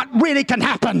hear what really can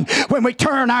happen when we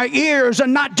turn our ears,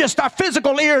 and not just our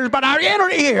physical ears, but our inner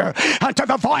ear, unto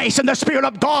the voice and the Spirit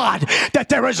of God, that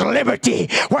there is liberty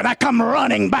when I come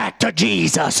running back to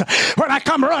Jesus, when I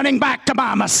come running back to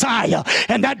my Messiah.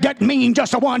 And that doesn't mean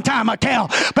just a one-time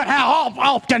account, but how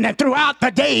often and throughout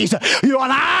the days you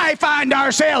and I find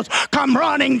ourselves come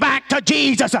running back to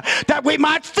Jesus, that we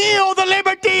might feel the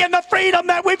liberty and the freedom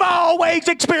that we've always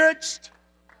experienced.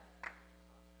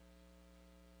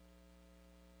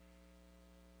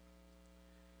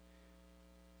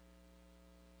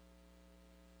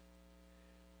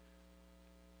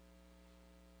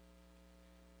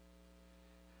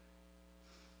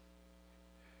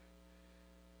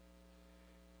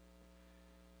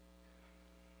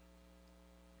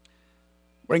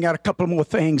 Bring out a couple more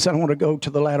things. I want to go to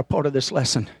the latter part of this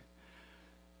lesson.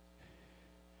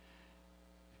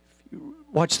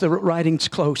 Watch the writings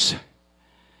close.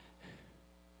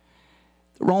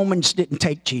 The Romans didn't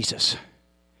take Jesus.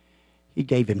 He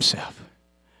gave himself.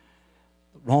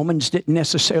 The Romans didn't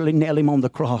necessarily nail him on the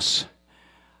cross.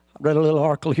 I read a little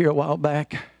article here a while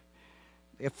back.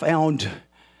 They found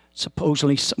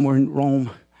supposedly somewhere in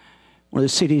Rome, one of the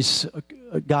cities,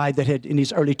 a guy that had in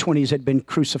his early 20s had been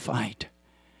crucified.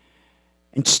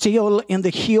 And still in the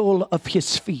heel of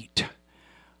his feet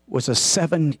was a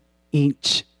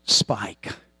 7-inch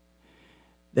spike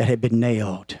that had been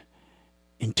nailed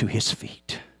into his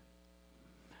feet.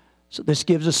 So this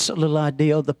gives us a little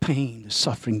idea of the pain, the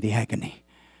suffering, the agony.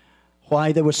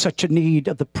 Why there was such a need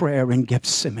of the prayer in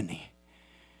Gethsemane.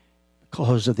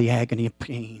 Because of the agony of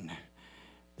pain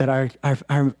that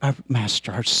our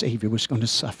Master, our Savior was going to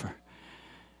suffer.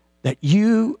 That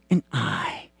you and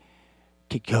I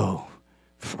could go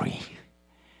free.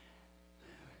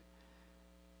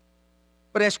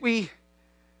 But as we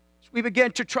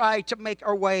begin to try to make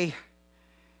our way,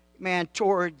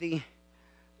 toward the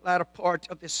latter part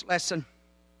of this lesson,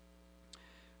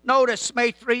 notice,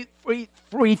 made free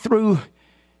through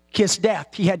his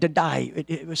death. He had to die.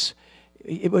 It was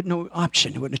no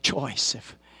option. It wasn't a choice.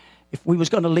 If we was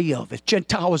going to live, if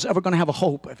Gentile was ever going to have a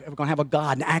hope, if ever going to have a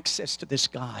God and access to this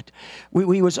God,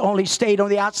 we was only stayed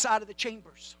on the outside of the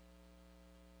chambers.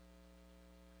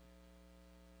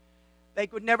 They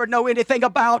could never know anything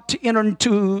about entering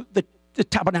into the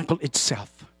tabernacle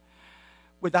itself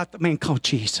without the man called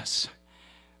Jesus.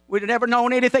 We'd never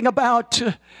known anything about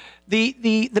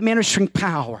the ministering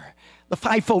power, the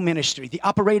fivefold ministry, the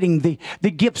operating,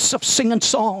 the gifts of singing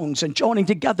songs and joining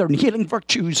together and healing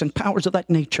virtues and powers of that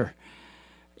nature.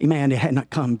 Amen. It had not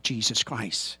come Jesus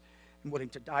Christ and willing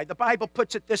to die. The Bible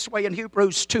puts it this way in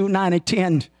Hebrews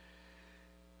 2:9-10.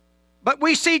 But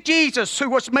we see Jesus, who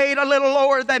was made a little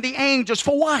lower than the angels.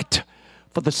 For what?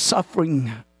 For the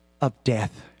suffering of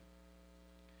death.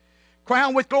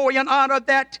 Crowned with glory and honor,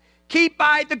 that he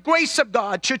by the grace of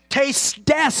God should taste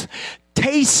death.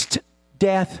 Taste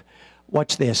death.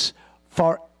 Watch this.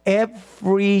 For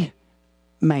every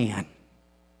man.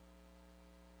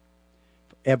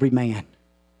 For every man.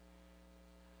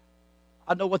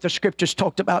 I know what the scriptures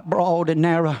talked about, broad and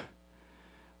narrow.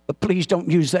 But please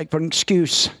don't use that for an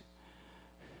excuse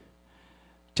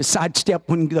to sidestep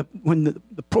when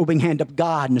the probing hand of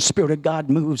God and the Spirit of God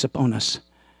moves upon us.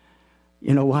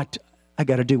 You know what? I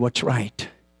got to do what's right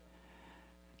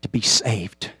to be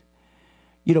saved.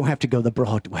 You don't have to go the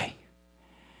broad way.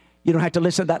 You don't have to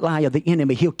listen to that lie of the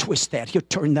enemy. He'll twist that. He'll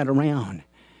turn that around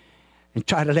and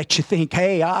try to let you think,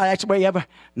 hey, that's the way ever.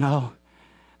 No.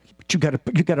 But you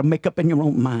got to make up in your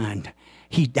own mind.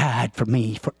 He died for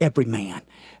me, for every man.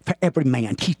 For every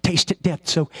man. He tasted death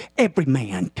so every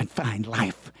man can find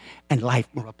life and life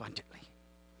more abundantly.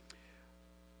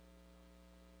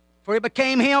 For it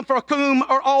became him for whom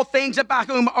are all things and by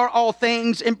whom are all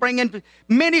things, in bringing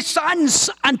many sons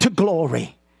unto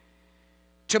glory,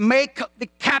 to make the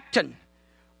captain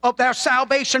of their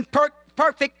salvation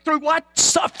perfect through what?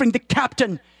 Suffering. The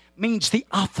captain means the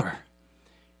author.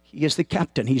 He is the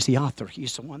captain. He's the author.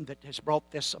 He's the one that has brought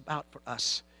this about for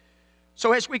us.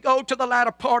 So as we go to the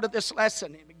latter part of this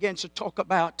lesson, it begins to talk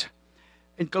about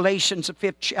in Galatians, the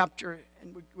 5th chapter,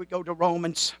 and we go to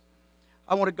Romans.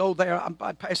 I want to go there. I'm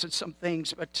bypassing some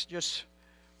things, but just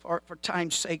for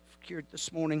time's sake here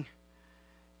this morning,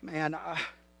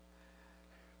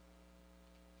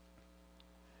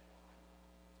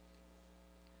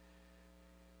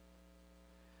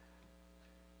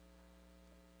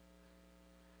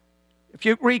 if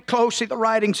you read closely the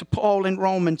writings of Paul in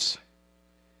Romans,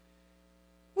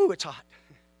 it's hot.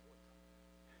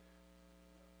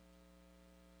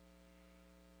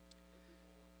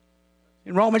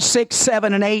 In Romans 6,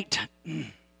 7, and 8,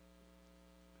 he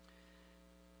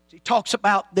talks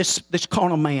about this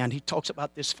carnal man. He talks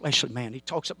about this fleshly man. He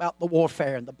talks about the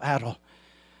warfare and the battle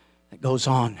that goes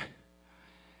on.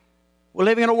 We're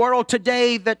living in a world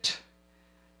today that,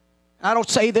 I don't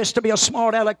say this to be a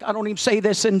smart aleck. I don't even say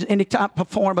this in any type of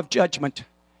form of judgment.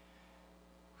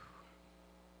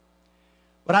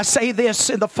 But I say this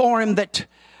in the form that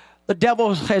the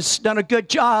devil has done a good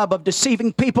job of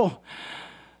deceiving people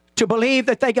to believe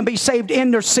that they can be saved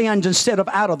in their sins instead of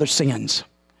out of their sins.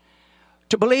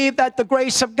 To believe that the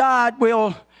grace of God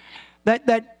will,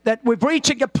 that we're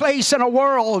reaching a place in a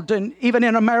world, and even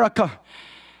in America,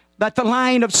 that the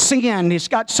line of sin has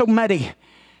got so muddy,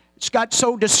 it's got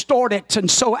so distorted and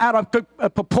so out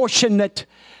of proportion that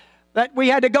we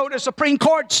had to go to Supreme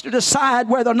Courts to decide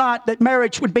whether or not that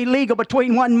marriage would be legal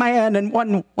between one man and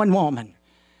one woman.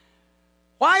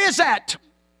 Why is that?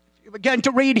 You begin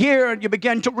to read here, and you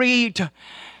begin to read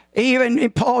even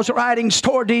in Paul's writings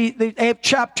toward the 8th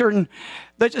chapter, and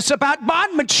it's about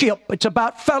bondmanship. It's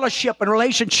about fellowship and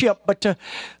relationship. But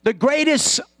the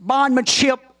greatest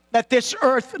bondmanship that this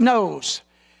earth knows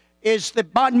is the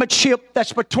bondmanship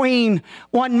that's between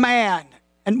one man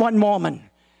and one woman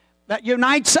that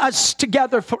unites us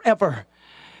together forever.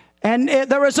 And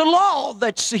there is a law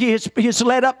that he has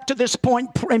led up to this point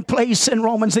in place in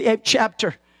Romans the 8th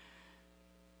chapter.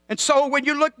 And so when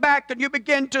you look back and you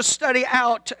begin to study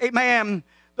out, amen,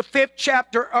 the 5th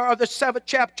chapter or the 7th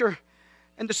chapter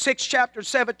and the 6th chapter,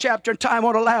 7th chapter, and time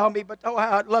won't allow me, but oh,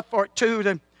 how I'd love for it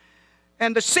too.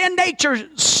 And the sin nature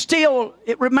still,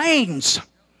 it remains.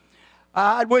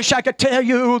 I wish I could tell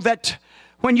you that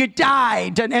when you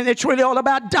died, and it's really all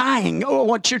about dying. Oh,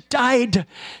 once you died,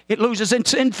 it loses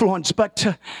its influence. But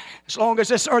as long as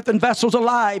this earthen vessel's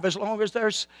alive, as long as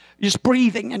there's just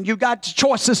breathing and you got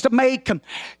choices to make,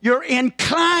 you're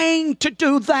inclined to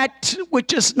do that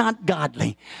which is not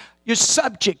godly. You're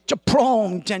subject to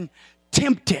prone and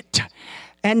tempted.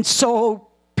 And so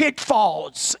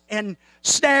pitfalls and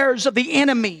snares of the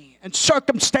enemy and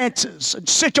circumstances and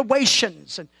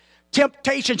situations and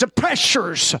temptations and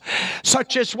pressures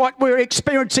such as what we're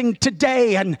experiencing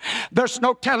today, and there's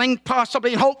no telling,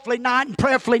 possibly and hopefully not and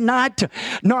prayerfully not,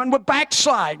 none would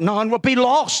backslide, none would be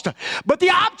lost, but the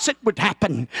opposite would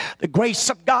happen. The grace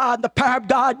of God, the power of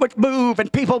God would move, and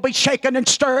people would be shaken and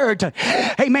stirred.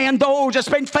 Amen. Those that's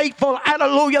been faithful,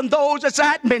 hallelujah, and those that's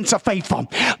not been so faithful,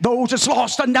 those that's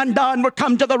lost and undone, would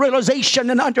come to the realization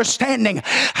and understanding,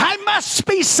 I must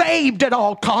be saved at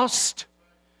all cost.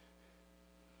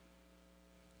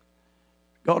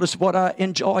 God is what I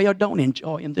enjoy or don't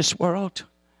enjoy in this world.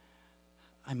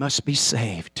 I must be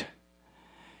saved.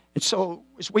 And so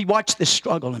as we watch this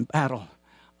struggle and battle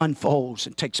unfolds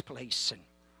and takes place, and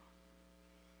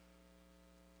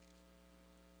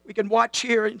we can watch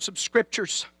here in some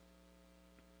scriptures.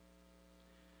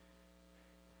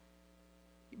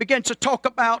 He begins to talk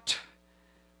about,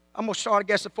 I'm going to start, I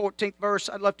guess, the 14th verse.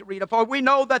 I'd love to read it. For we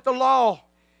know that the law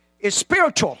is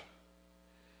spiritual,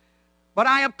 but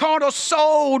I am carnal,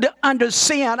 sold under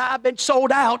sin. I've been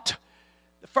sold out.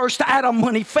 The first Adam,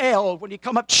 when he fell, when he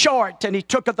come up short and he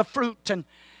took of the fruit and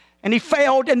he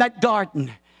failed in that garden.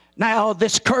 Now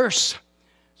this curse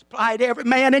is applied to every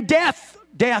man, in death.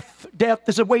 Death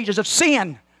is the wages of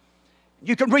sin.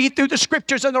 You can read through the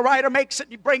scriptures, and the writer makes it,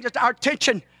 he brings it to our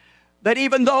attention that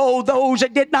even though those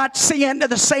that did not sin to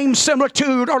the same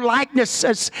similitude or likeness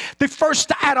as the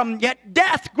first Adam, yet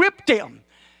death gripped him.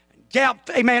 Death,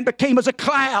 amen, became as a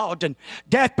cloud, and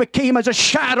death became as a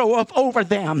shadow over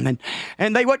them,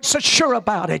 and they weren't so sure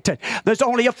about it. There's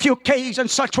only a few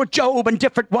occasions, such with Job and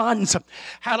different ones,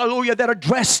 hallelujah, that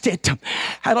addressed it.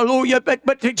 Hallelujah.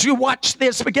 But as you watch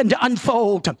this begin to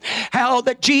unfold, how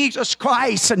that Jesus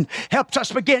Christ and helps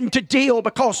us begin to deal,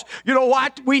 because you know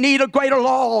what? We need a greater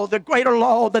law, the greater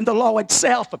law than the law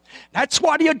itself. That's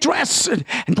what he addresses,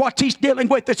 and what he's dealing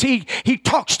with is he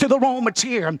talks to the Romans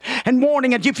here and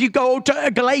warning. And if you go to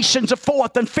Galatians, the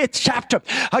 4th and 5th chapter,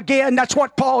 again, that's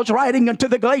what Paul's writing unto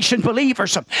the Galatian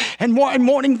believers, and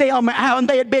warning them how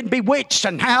they had been bewitched,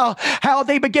 and how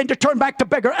they began to turn back to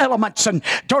bigger elements, and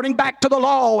turning back to the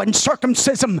law and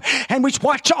circumcision. And we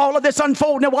watch all of this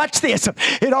unfold. Now watch this.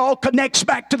 It all connects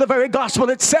back to the very gospel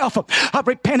itself of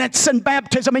repentance and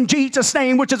baptism in Jesus'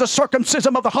 name, which is a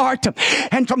circumcision of the heart.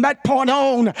 And from that point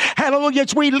on, hallelujah,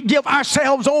 as we give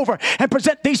ourselves over and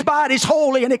present these bodies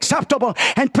holy and acceptable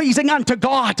and pleasing pleasing unto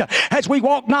God as we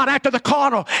walk not after the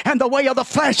carnal and the way of the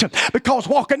flesh, because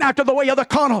walking after the way of the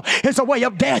carnal is a way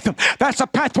of death. That's a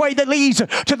pathway that leads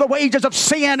to the wages of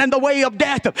sin and the way of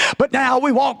death. But now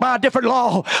we walk by a different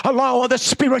law, a law of the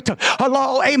Spirit, a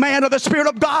law, amen, of the Spirit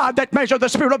of God that measures the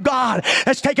Spirit of God.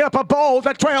 It's taken up a bowl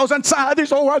that dwells inside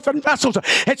these old earthen vessels.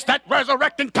 It's that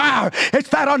resurrecting power. It's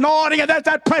that anointing and that's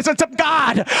that presence of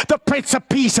God, the Prince of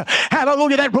Peace.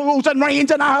 Hallelujah, that rules and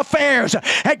reigns in our affairs.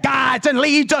 It guides and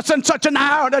leads us in such an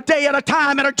hour and a day and a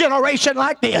time and a generation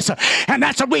like this. And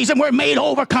that's the reason we're made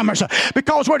overcomers,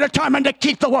 because we're determined to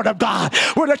keep the Word of God.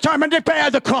 We're determined to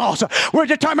bear the cross. We're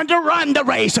determined to run the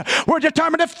race. We're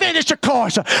determined to finish the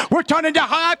course. We're turning to,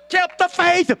 I've kept the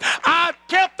faith. I've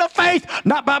kept the faith,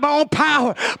 not by my own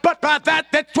power, but by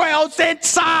that dwells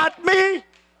inside me.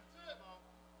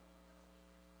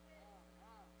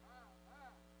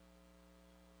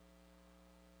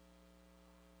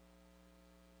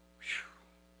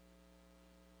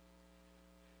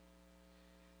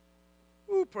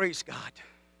 Ooh, praise God.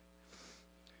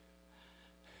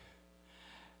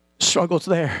 Struggles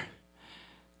there.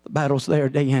 The battle's there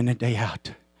day in and day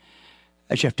out.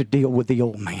 As you have to deal with the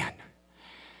old man.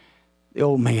 The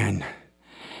old man.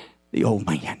 The old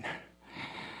man.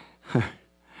 Huh.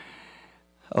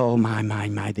 Oh, my,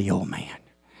 the old man.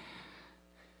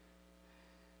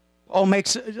 Paul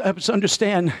makes us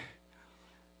understand,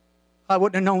 I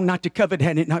wouldn't have known not to covet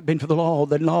had it not been for the law.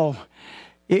 The law,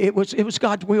 it was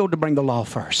God's will to bring the law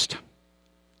first.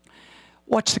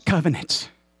 Watch the covenants.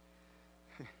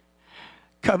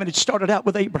 Covenant started out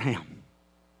with Abraham.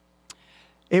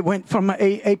 It went from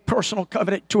a personal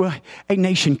covenant to a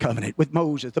nation covenant with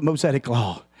Moses, the Mosaic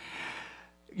law.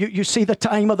 You see the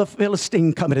time of the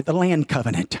Philistine covenant, the land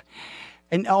covenant.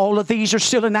 And all of these are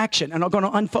still in action and are going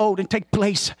to unfold and take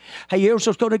place.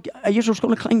 Israel's going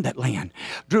to claim that land.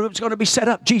 Jerusalem's going to be set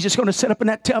up. Jesus is going to set up in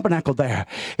that tabernacle there.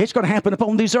 It's going to happen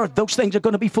upon this earth. Those things are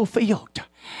going to be fulfilled.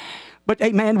 But,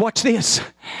 amen, watch this.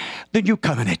 The new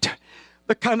covenant.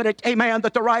 The covenant, amen,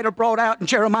 that the writer brought out in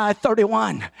Jeremiah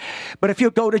 31. But if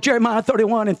you go to Jeremiah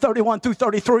 31 and 31 through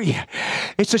 33,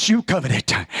 it's this new covenant.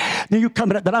 The new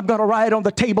covenant that I'm going to write on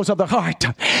the tables of the heart.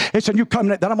 It's a new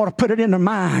covenant that I'm going to put it in their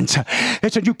minds.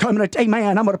 It's a new covenant,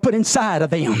 amen, I'm going to put inside of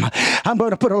them. I'm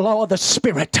going to put a law of the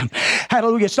Spirit.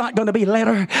 Hallelujah. It's not going to be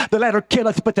letter. The letter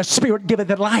killeth, but the Spirit giveth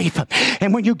it life.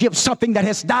 And when you give something that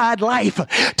has died life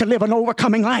to live an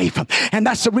overcoming life, and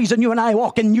that's the reason you and I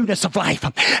walk in newness of life.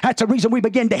 That's the reason we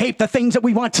begin to hate the things that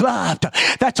we once loved.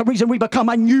 That's the reason we become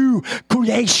a new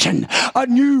creation. A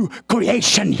new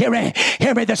creation. Hear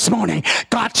me this morning.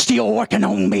 God's still working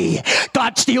on me.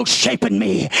 God's still shaping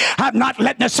me. I'm not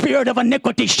letting the spirit of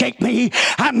iniquity shape me.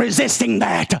 I'm resisting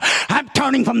that. I'm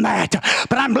turning from that.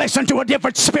 But I'm listening to a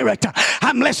different spirit.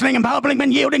 I'm listening and humbling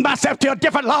and yielding myself to a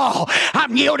different law.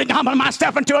 I'm yielding, humbling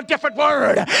myself into a different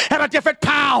word and a different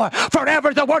power.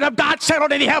 Forever the word of God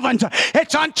settled in the heavens.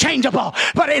 It's unchangeable,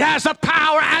 but it has the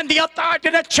power and the authority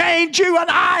to change you and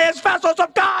I as vessels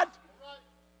of God.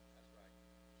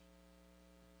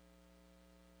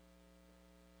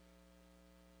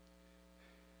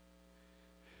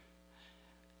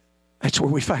 That's where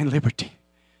we find liberty.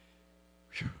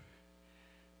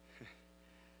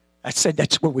 I said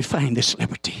that's where we find this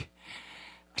liberty.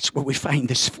 That's where we find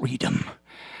this freedom.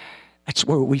 That's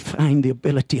where we find the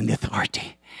ability and the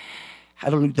authority.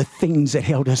 Hallelujah. The things that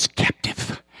held us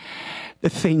captive. The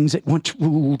things that once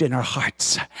ruled in our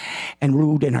hearts and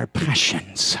ruled in our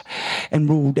passions and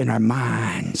ruled in our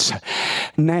minds.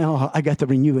 Now I got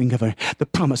the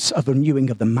promise of renewing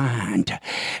of the mind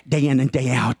day in and day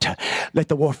out. Let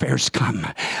the warfares come.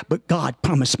 But God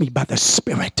promised me by the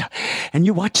Spirit. And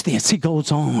you watch this. He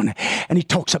goes on and he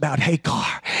talks about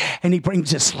Hagar and he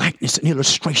brings this likeness and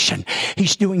illustration.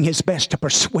 He's doing his best to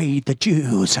persuade the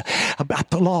Jews about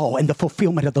the law and the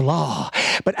fulfillment of the law.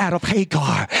 But out of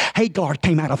Hagar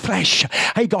came out of flesh.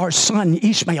 Hagar's son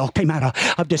Ishmael came out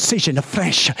of decision of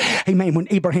flesh. Amen. When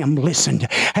Abraham listened,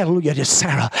 hallelujah, to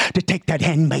Sarah to take that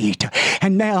handmaid.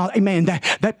 And now, amen,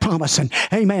 that promise and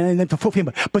amen, and then the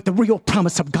fulfillment. But the real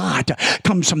promise of God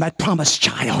comes from that promised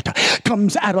child.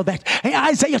 Comes out of that.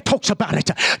 Isaiah talks about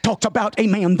it. Talks about,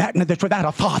 amen, that's without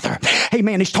a father.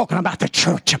 Amen. He's talking about the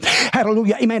church.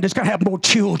 Hallelujah. Amen. It's going to have more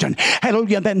children.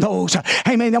 Hallelujah. Than those.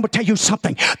 Amen. I'm going to tell you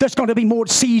something. There's going to be more more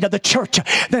seed of the church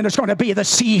than there's going to be the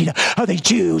seed of the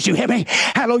Jews. You hear me?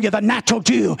 Hallelujah. The natural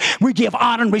Jew, we give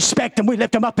honor and respect and we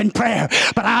lift them up in prayer.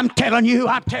 But I'm telling you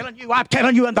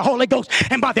in the Holy Ghost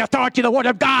and by the authority of the Word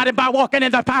of God and by walking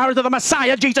in the powers of the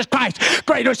Messiah, Jesus Christ,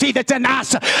 greater is He that's in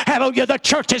us. Hallelujah. The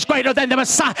church is greater than the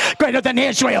Messiah, greater than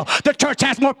Israel. The church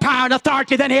has more power and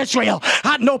authority than Israel.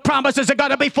 I know promises are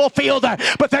going to be fulfilled,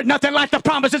 but there's nothing like the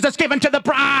promises that's given to the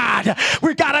bride.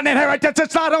 We got an inheritance.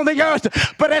 It's not on the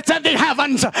earth, but it's in the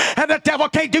heavens. And the devil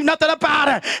can't do nothing about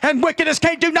it. And wickedness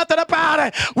can't do nothing about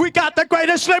it. We got the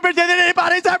greatest liberty that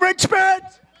anybody's ever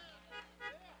experienced.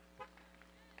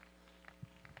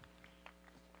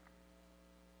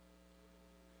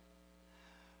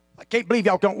 I can't believe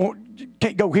y'all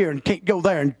can't go here and can't go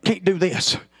there and can't do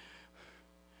this.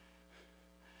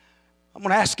 I'm going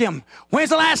to ask him,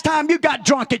 when's the last time you got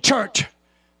drunk at church?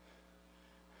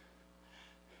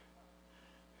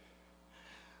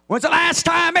 When's the last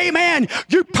time, amen,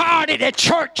 you partied at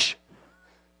church?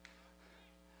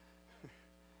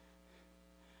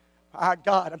 My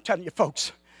God, I'm telling you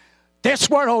folks, this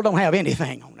world don't have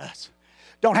anything on us.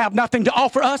 Don't have nothing to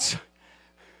offer us.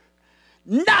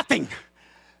 Nothing.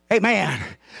 Amen.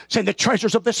 Saying the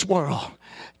treasures of this world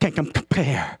can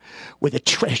compare with the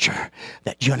treasure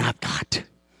that you and I've got.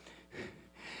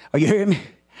 Are you hearing me?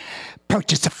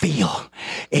 Purchase a field.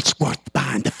 It's worth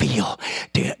buying the field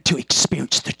to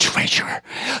experience the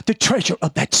treasure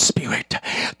of that Spirit,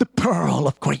 the pearl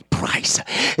of great price.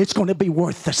 It's going to be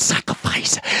worth the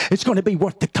sacrifice. It's going to be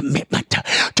worth the commitment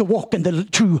to walk in the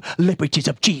true liberties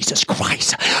of Jesus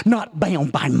Christ, not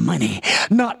bound by money,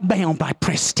 not bound by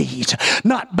prestige,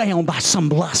 not bound by some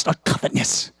lust or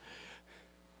covetousness.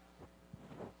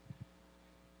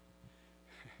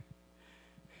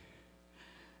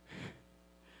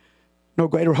 No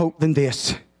greater hope than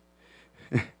this.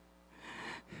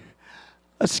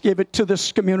 Let's give it to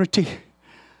this community.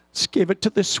 Let's give it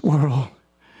to this world.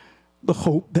 The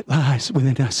hope that lies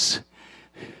within us.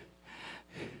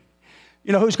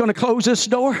 You know who's going to close this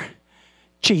door?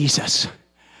 Jesus.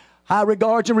 High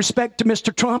regards and respect to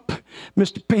Mr. Trump,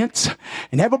 Mr. Pence,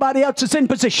 and everybody else is in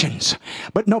positions.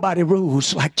 But nobody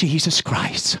rules like Jesus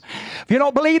Christ. If you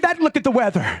don't believe that, look at the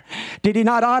weather. Did He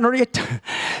not honor it?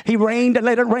 He reigned and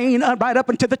let it rain right up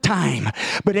until the time.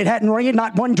 But it hadn't rained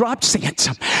not one drop since.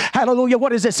 Hallelujah.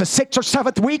 What is this, the 6th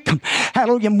or 7th week?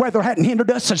 Hallelujah. Weather hadn't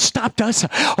hindered us or stopped us,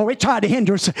 or it tried to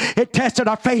hinder us. It tested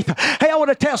our faith. Hey, I want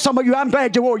to tell some of you, I'm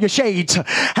glad you wore your shades.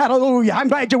 Hallelujah. I'm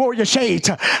glad you wore your shades.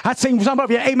 I've seen some of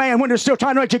you, amen, when they're still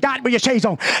trying to know what you got with your shades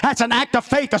on. That's an act of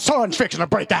faith. The sun's fixing to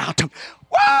break out. Woo!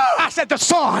 I said the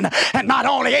sun, and not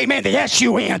only, amen, the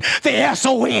S-U-N, the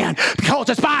S-O-N, because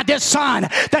it's by this sun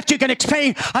that you can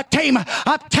obtain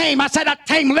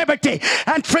liberty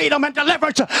and freedom and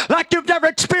deliverance like you've never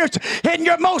experienced in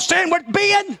your most inward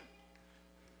being.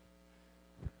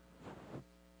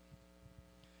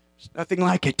 There's nothing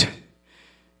like it.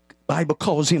 The Bible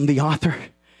calls Him the author,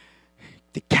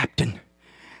 the captain,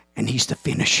 and He's the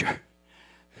finisher.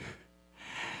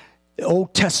 The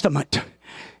Old Testament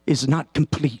is not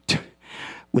complete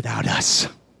without us.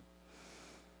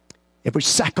 Every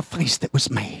sacrifice that was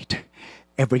made,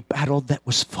 every battle that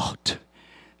was fought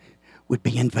would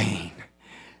be in vain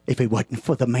if it wasn't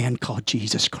for the man called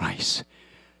Jesus Christ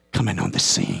coming on the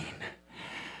scene.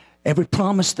 Every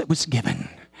promise that was given,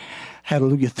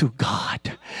 hallelujah, through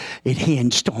God, it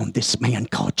hinged on this man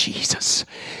called Jesus.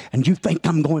 And you think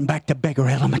I'm going back to beggar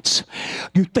elements?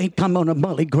 You think I'm on a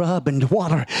mully grub and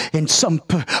water in some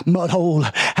mud hole,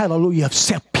 hallelujah, of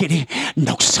self-pity?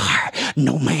 No, sir.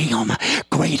 No, ma'am.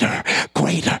 Greater.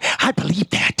 I believe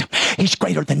that. He's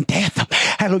greater than death.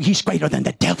 Hallelujah. He's greater than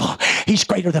the devil. He's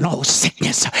greater than all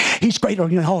sickness. He's greater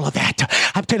than all of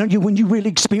that. I'm telling you, when you really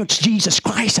experience Jesus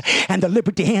Christ and the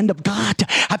liberty hand of God,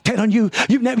 I'm telling you,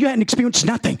 you hadn't experienced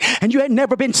nothing. And you had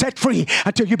never been set free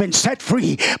until you've been set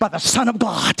free by the Son of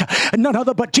God. And none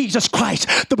other but Jesus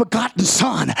Christ, the begotten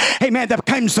Son. Amen. That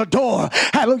becomes the door.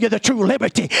 Hallelujah. The true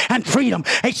liberty and freedom.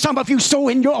 Hey, some of you so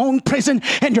in your own prison,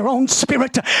 in your own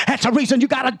spirit. That's the reason you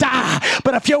got to die.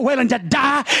 But if you're willing to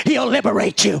die, He'll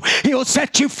liberate you. He'll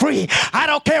set you free. I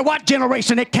don't care what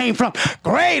generation it came from.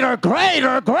 Greater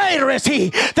is He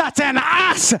that's in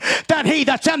us than he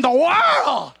that's in the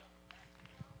world.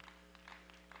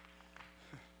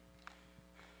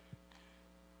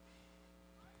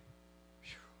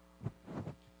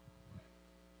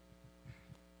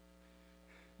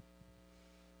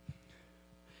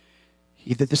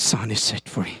 He that the Son is set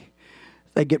free.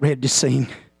 They get ready to sing.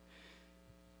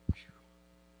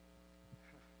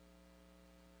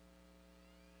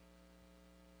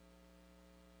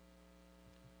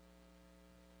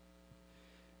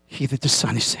 He that the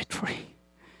Son is set free.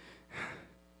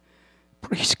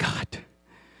 Praise God.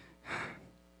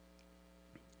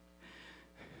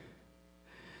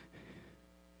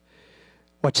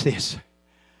 Watch this.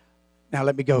 Now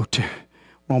let me go to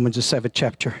Romans the 7th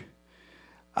chapter.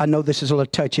 I know this is a little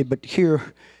touchy, but hear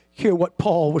what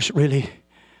Paul was really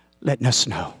letting us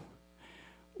know.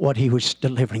 What he was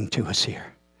delivering to us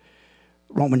here.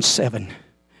 Romans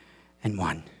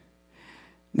 7:1.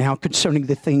 Now concerning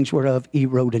the things whereof he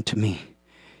wrote unto me,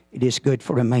 it is good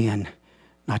for a man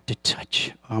not to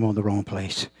touch. I'm on the wrong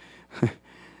place.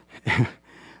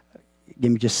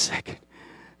 Give me just a second.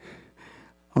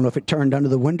 I don't know if it turned under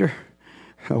the window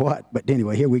or what, but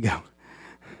anyway, here we go.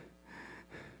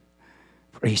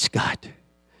 Praise God.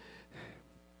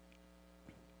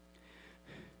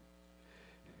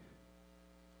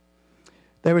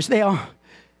 There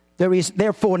is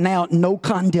therefore now no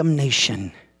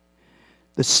condemnation,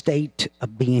 the state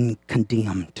of being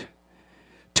condemned,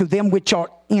 to them which are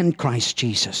in Christ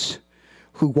Jesus,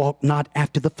 who walk not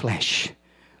after the flesh,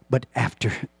 but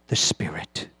after the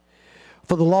Spirit.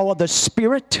 For the law of the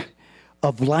Spirit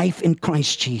of life in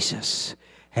Christ Jesus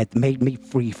hath made me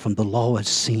free from the law of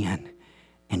sin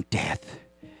and death.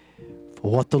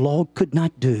 For what the law could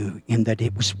not do, in that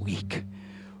it was weak,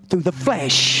 through the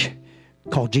flesh,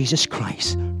 called Jesus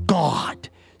Christ, God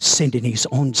sending his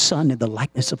own Son in the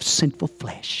likeness of sinful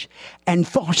flesh, and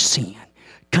for sin,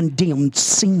 condemned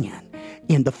sin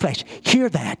in the flesh. Hear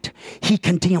that. He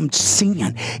condemned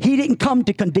sin. He didn't come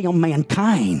to condemn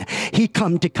mankind. He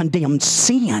come to condemn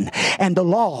sin and the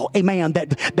law, amen,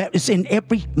 that is in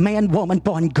every man, woman,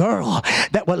 boy, and girl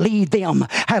that will lead them,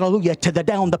 hallelujah, to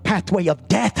down the pathway of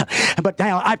death. But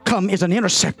now I've come as an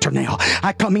interceptor now.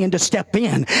 I come in to step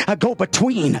in, go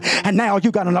between, and now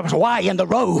you got another Y in the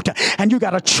road, and you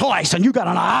got a choice, and you got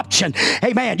an option.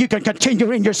 Amen. You can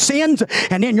continue in your sins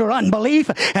and in your unbelief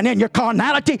and in your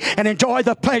carnality and enjoy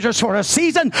the pleasures for a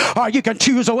season, or you can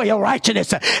choose a way of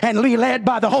righteousness and be led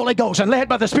by the Holy Ghost and led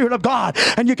by the Spirit of God,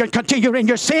 and you can continue in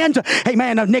your sins,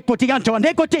 amen, iniquity unto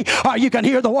iniquity, or you can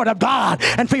hear the word of God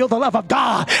and feel the love of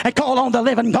God and call on the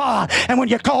living God. And when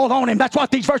you call on him, that's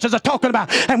what these verses are talking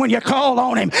about. And when you call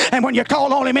on him, and when you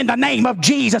call on him in the name of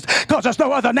Jesus, because there's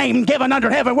no other name given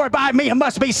under heaven whereby men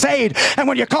must be saved. And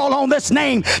when you call on this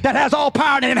name that has all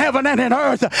power in heaven and in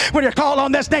earth, when you call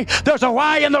on this name, there's a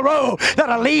way in the road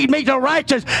that'll lead me to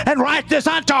righteous and righteous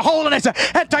unto holiness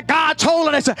and to God's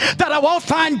holiness, that I won't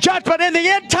find judgment in the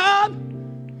end time.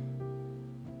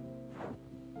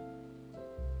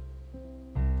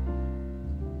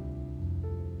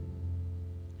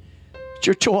 It's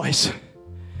your choice.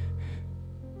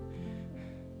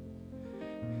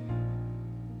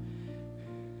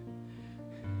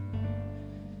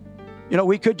 You know,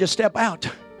 we could just step out.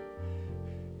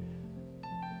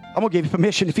 I'm going to give you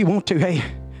permission if you want to. Hey,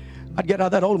 I'd get out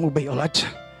of that automobile. I'd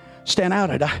stand out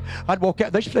it. I'd walk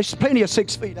out. There's plenty of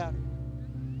 6 feet out.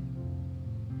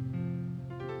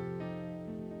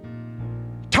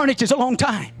 Eternity's a long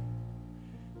time.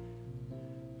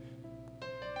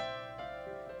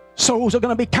 Souls are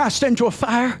going to be cast into a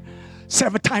fire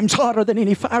 7 times hotter than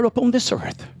any fire upon this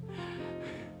earth.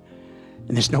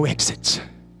 And there's no exits.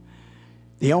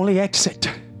 The only exit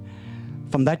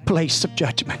from that place of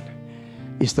judgment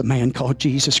is the man called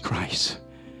Jesus Christ,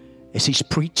 as he's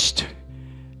preached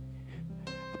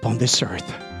upon this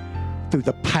earth through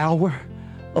the power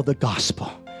of the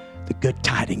gospel, the good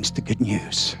tidings, the good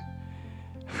news.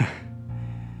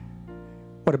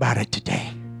 What about it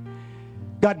today?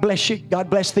 God bless you. God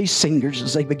bless these singers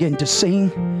as they begin to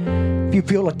sing. If you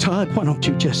feel a tug, why don't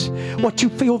you just, what you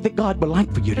feel that God would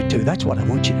like for you to do, that's what I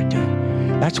want you to do.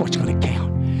 That's what's going to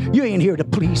count. You ain't here to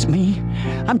please me.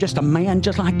 I'm just a man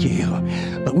just like you.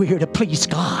 But we're here to please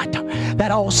God.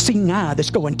 That all-seeing eye that's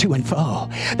going to and fro.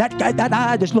 That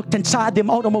eye that's looked inside them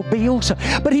automobiles.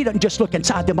 But he doesn't just look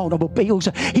inside them automobiles.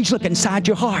 He's looking inside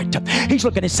your heart. He's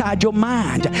looking inside your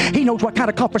mind. He knows what kind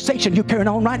of conversation you're carrying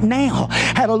on right now.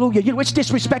 Hallelujah. You know, it's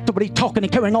disrespectful when he's talking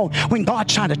and carrying on when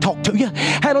God's trying to talk to you.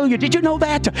 Hallelujah. Did you know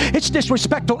that? It's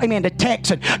disrespectful, amen, to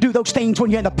text and do those things when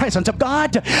you're in the presence of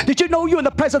God. Did you know you're in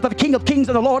the presence of the King of Kings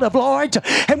and the Lord of Lords?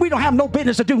 And we don't have no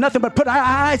business to do nothing but put our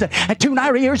eyes and tune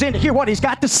our ears in to hear what he's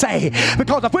got to say.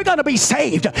 Because if we're going to be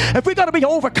saved, if we're going to be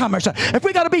overcomers, if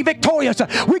we're going to be victorious,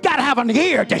 we got to have an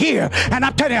ear to hear. And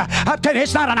I'm telling you,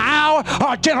 it's not an hour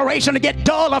or a generation to get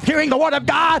dull of hearing the word of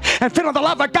God and feeling the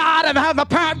love of God and having the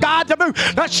power of God to move.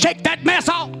 Let's shake that mess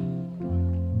off.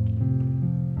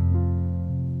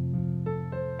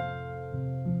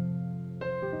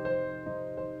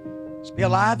 Let's be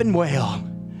alive and well.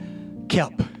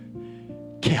 Kept.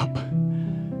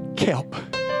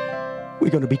 We're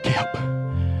going to be kept.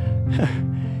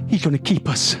 He's going to keep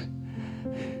us.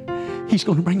 He's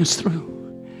going to bring us through.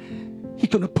 He's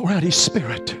going to pour out His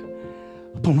Spirit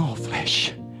upon all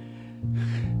flesh.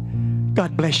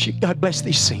 God bless you. God bless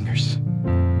these singers.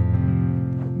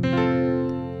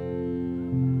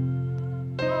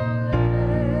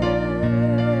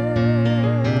 Say,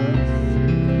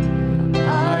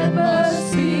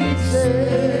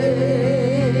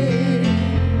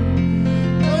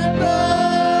 above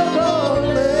all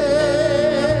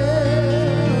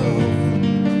else,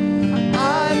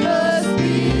 I must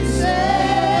be saved.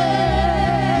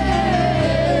 Above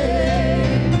all else,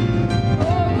 I must be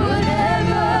saved.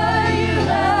 For whatever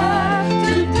you have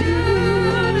to do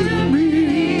with me,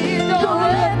 don't let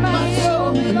my soul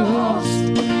be lost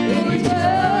in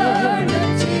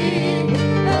eternity.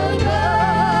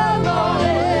 Above all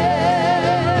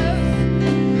else,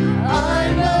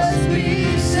 I must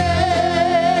be saved.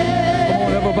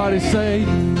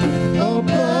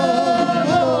 Above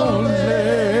all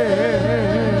else,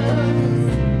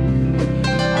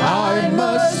 I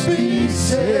must be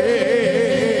saved.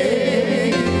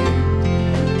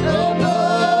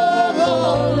 Above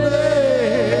all else,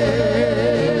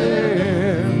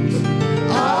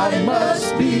 I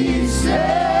must be saved.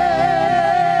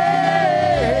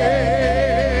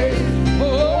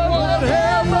 Oh,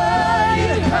 whatever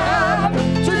you have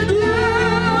to do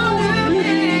to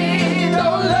me,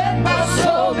 don't let my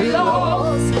soul be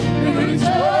lost in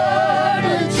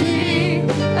eternity.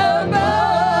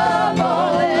 Above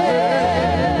all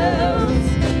else,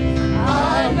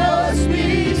 I must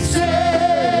be saved.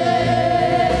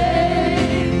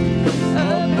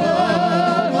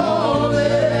 Above all else,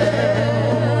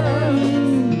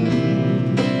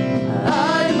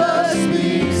 I must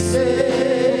be saved.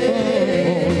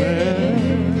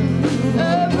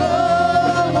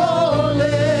 Above all else,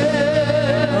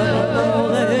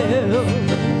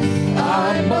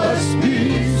 I must be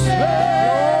saved.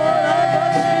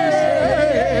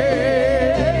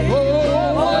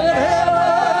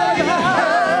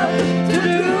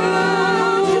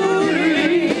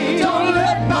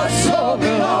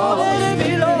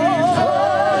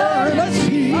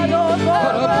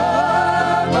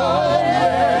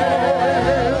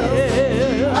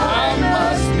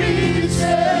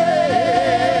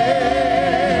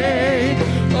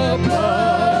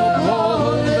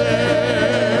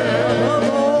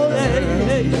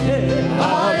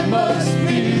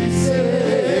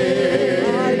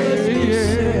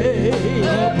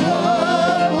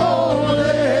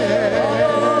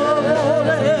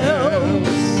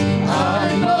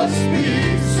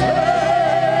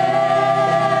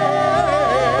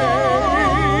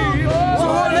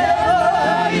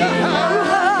 you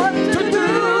have to do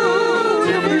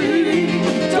to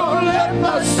me, don't let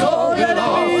my soul get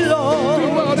lost to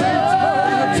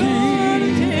eternity.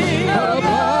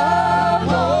 Above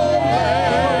all else,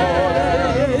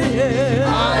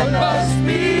 I must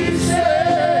be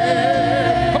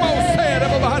saved. Come on, say it,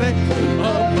 everybody.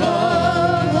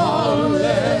 Above all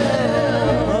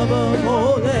else,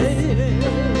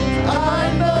 I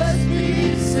must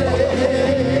be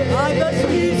saved. I must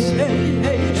be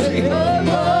saved.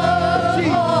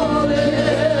 Above all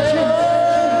else,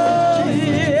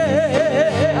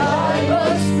 I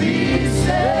must be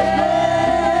saved.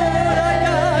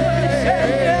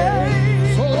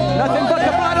 Nothing but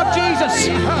the blood of Jesus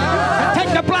can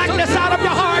take the blackness out of your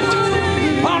heart.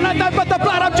 Oh, nothing but the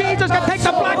blood of Jesus can take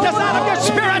the blackness out of your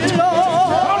spirit.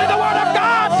 Only the Word of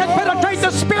God can penetrate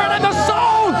the spirit and the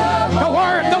soul. The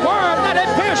Word that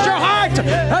had pierced your heart.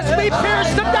 Let's be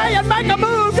pierced today and make a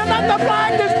move to let the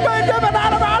blackness be driven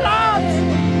out of our lives.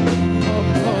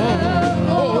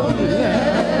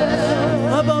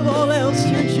 Above all else,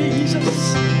 dear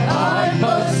Jesus, I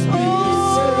must be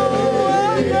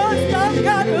saved. I've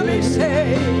got to be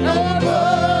saved.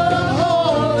 Above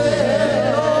all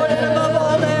else, Lord, and above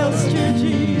all else, dear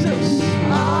Jesus,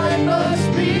 I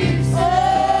must be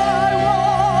I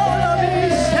want to be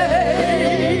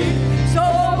saved. So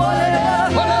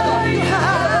whatever you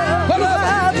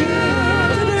have to do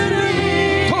to me,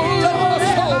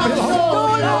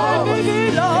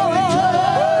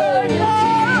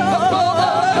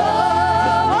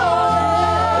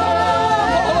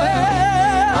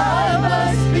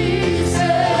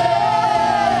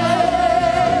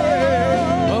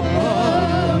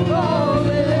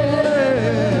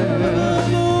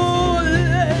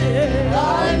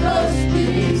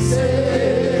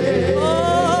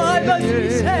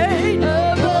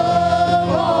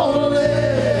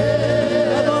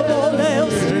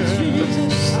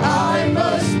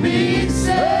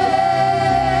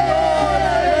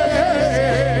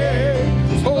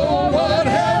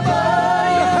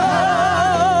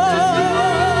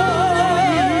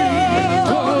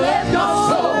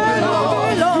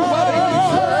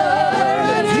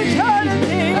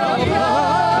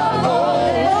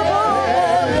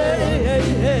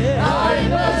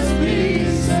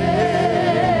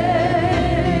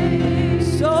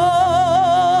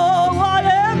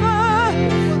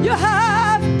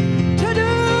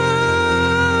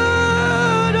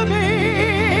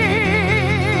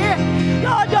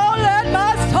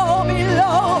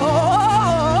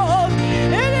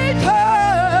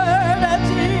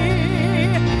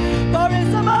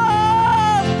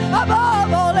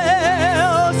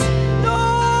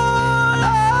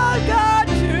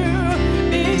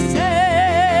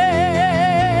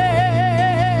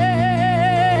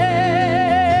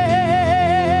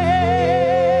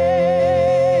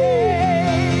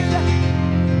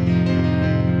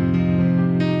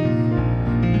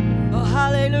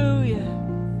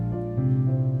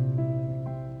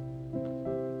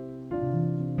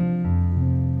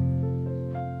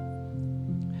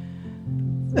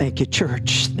 Thank you,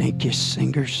 church. Thank you,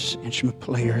 singers, instrument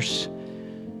players.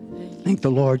 Thank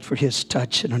the Lord for His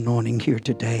touch and anointing here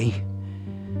today.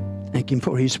 Thank Him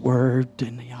for His word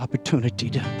and the opportunity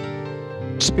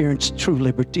to experience true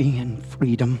liberty and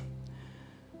freedom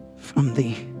from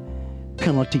the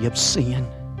penalty of sin.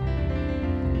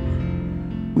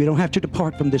 We don't have to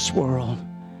depart from this world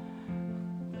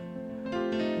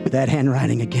with that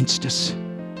handwriting against us.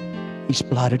 He's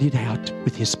blotted it out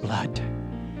with His blood.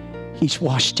 He's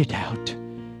washed it out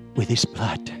with His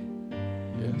blood.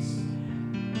 Yes.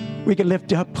 We can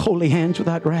lift up holy hands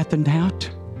without wrath and doubt,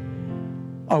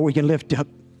 or we can lift up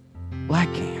black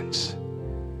hands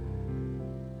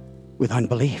with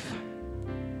unbelief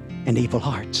and evil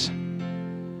hearts.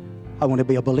 I want to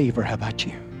be a believer. How about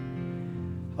you?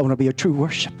 I want to be a true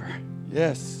worshiper.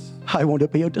 Yes. I want to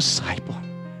be a disciple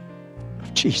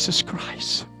of Jesus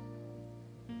Christ.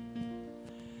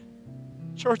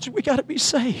 Church, we got to be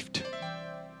saved.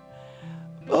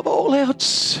 Above all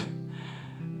else,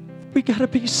 we got to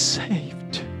be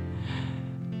saved.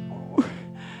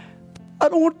 I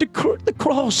don't want the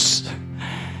cross.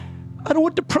 I don't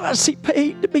want the price He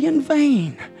paid to be in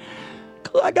vain.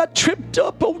 Because I got tripped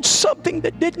up on something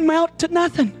that didn't amount to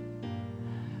nothing.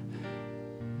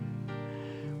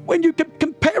 When you can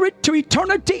compare it to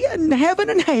eternity and heaven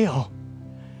and hell.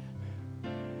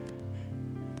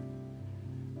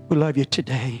 We love you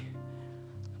today.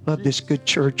 Love this good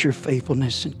church, your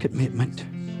faithfulness and commitment.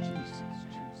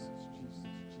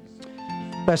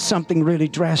 Unless something really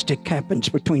drastic happens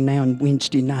between now and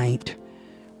Wednesday night,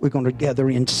 we're going to gather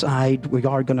inside. We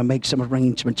are going to make some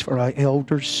arrangements for our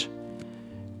elders.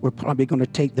 We're probably going to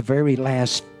take the very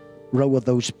last row of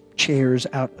those chairs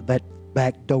out that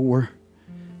back door.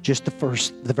 Just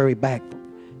the very back.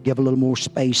 Give a little more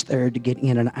space there to get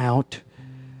in and out.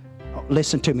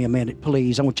 Listen to me a minute,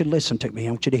 please. I want you to listen to me.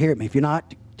 I want you to hear me. If you're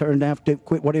not, turn off to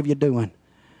quit whatever you're doing.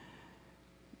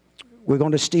 We're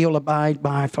going to still abide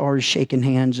by as far as shaking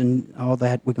hands and all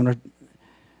that.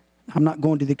 I'm not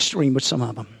going to the extreme with some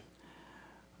of them.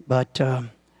 But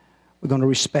we're going to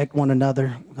respect one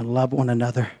another. We're going to love one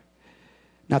another.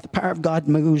 Now, if the power of God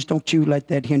moves, don't you let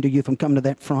that hinder you from coming to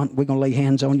that front. We're going to lay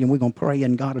hands on you and we're going to pray,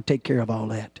 and God will take care of all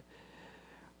that.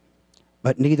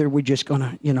 But neither we're just going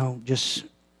to, just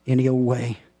any old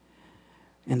way.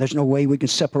 And there's no way we can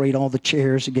separate all the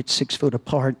chairs and get 6 foot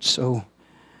apart. So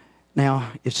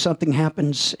now, if something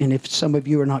happens, and if some of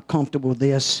you are not comfortable with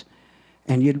this,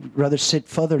 and you'd rather sit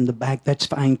further in the back, that's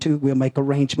fine too. We'll make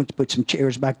arrangements, put some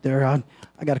chairs back there. I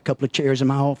got a couple of chairs in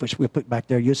my office we'll put back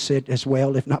there. You'll sit as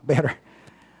well, if not better.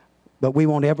 But we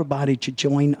want everybody to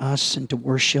join us and to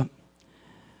worship.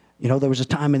 There was a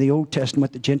time in the Old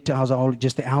Testament, the Gentiles all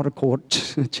just the outer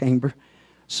court chamber.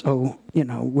 So,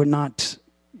 we're not,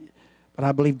 but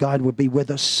I believe God will be with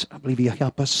us. I believe He'll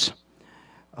help us.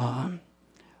 I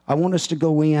want us to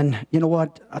go in. You know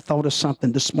what? I thought of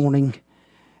something this morning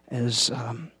as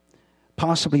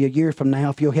possibly a year from now,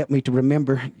 if you'll help me to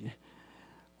remember,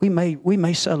 we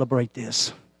may celebrate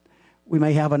this. We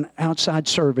may have an outside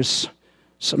service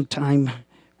sometime.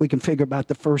 We can figure about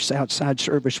the first outside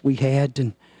service we had,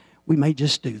 and we may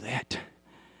just do that.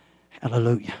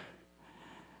 Hallelujah.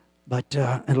 But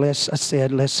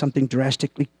unless something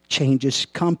drastically changes,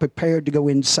 come prepared to go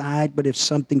inside. But if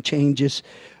something changes,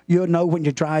 you'll know when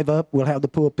you drive up, we'll have the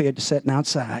pulpit sitting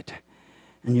outside.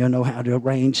 And you'll know how to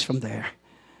arrange from there.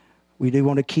 We do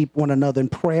want to keep one another in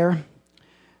prayer.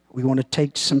 We want to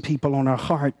take some people on our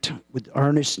heart with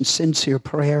earnest and sincere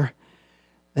prayer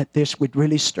that this would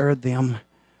really stir them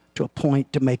to a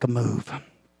point to make a move.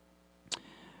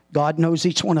 God knows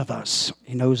each one of us.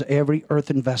 He knows every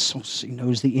earthen vessel. He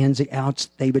knows the ins and outs.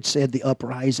 David said the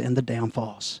uprise and the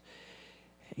downfalls.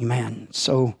 Amen.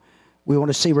 So we want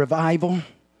to see revival. We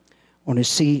want to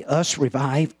see us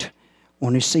revived. We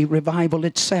want to see revival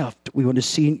itself. We want to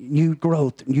see new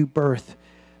growth, new birth.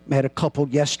 Met a couple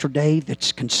yesterday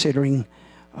that's considering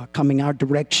coming our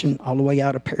direction all the way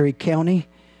out of Perry County.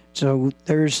 So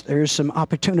there's some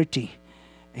opportunity.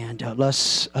 And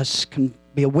us can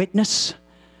be a witness.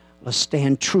 Let's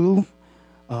stand true.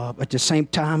 At the same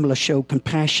time, let's show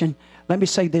compassion. Let me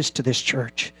say this to this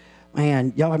church.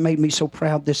 Man, y'all have made me so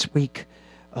proud this week.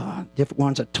 Different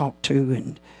ones I talked to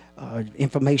and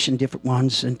information, different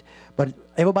ones. But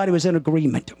everybody was in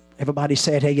agreement. Everybody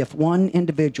said, hey, if one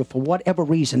individual, for whatever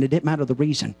reason, it didn't matter the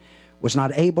reason, was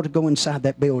not able to go inside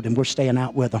that building, we're staying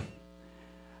out with them.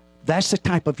 That's the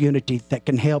type of unity that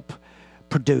can help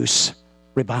produce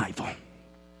revival.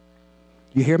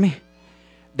 You hear me?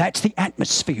 That's the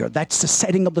atmosphere. That's the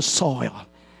setting of the soil.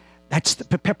 That's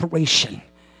the preparation.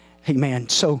 Amen.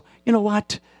 So, you know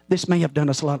what? This may have done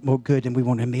us a lot more good than we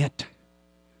want to admit.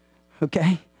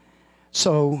 Okay?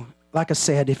 So, like I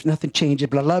said, if nothing changes,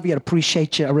 but I love you, I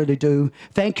appreciate you, I really do.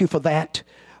 Thank you for that.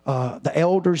 The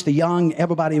elders, the young,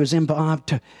 everybody who was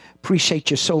involved,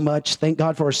 appreciate you so much. Thank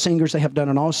God for our singers. They have done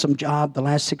an awesome job the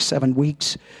last 6-7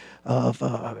 weeks of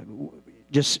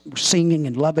just singing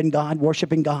and loving God,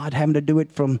 worshiping God, having to do it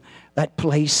from that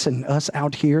place and us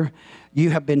out here. You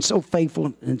have been so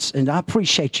faithful, and I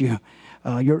appreciate you.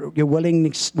 Your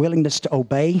willingness to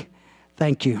obey.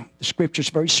 Thank you. The scripture is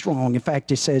very strong. In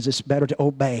fact, it says it's better to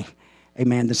obey,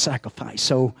 amen, than sacrifice.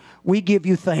 So we give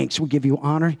you thanks. We give you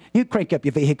honor. You crank up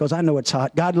your vehicles. I know it's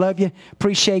hot. God love you.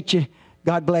 Appreciate you.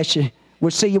 God bless you. We'll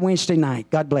see you Wednesday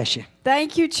night. God bless you.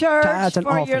 Thank you, church, Tithes and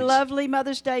for your offerings. lovely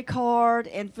Mother's Day card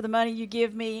and for the money you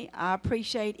give me. I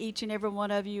appreciate each and every one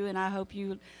of you, and I hope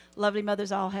you lovely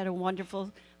mothers all had a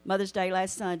wonderful Mother's Day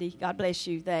last Sunday. God bless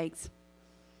you. Thanks.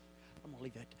 I'm gonna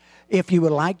leave that. If you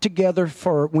would like to gather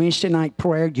for Wednesday night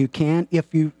prayer, you can.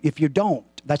 If you don't,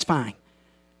 that's fine.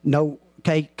 No,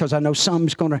 okay, because I know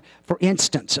some's going to, for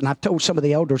instance, and I've told some of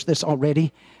the elders this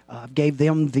already, gave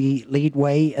them the lead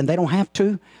way, and they don't have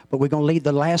to, but we're going to leave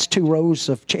the last 2 rows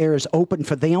of chairs open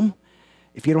for them.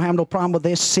 If you don't have no problem with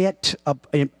this, sit up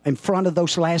in front of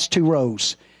those last 2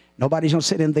 rows. Nobody's going to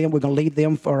sit in them. We're going to leave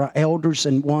them for our elders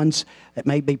and ones that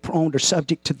may be prone or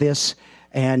subject to this.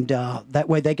 And that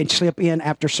way they can slip in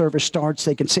after service starts.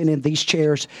 They can sit in these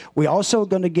chairs. We're also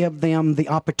going to give them the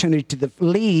opportunity to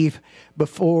leave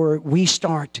before we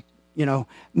start,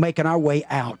 making our way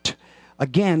out.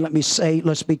 Again, let me say,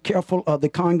 let's be careful of the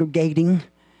congregating.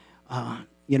 I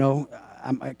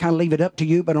kind of leave it up to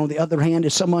you, but on the other hand,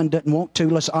 if someone doesn't want to,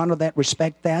 let's honor that,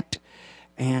 respect that.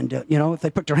 And, if they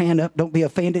put their hand up, don't be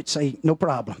offended. Say, no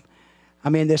problem.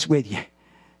 I'm in this with you.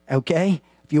 Okay?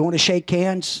 If you want to shake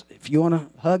hands, if you want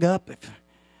to hug up,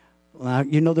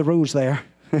 you know the rules there.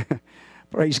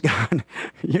 Praise God.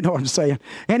 You know what I'm saying.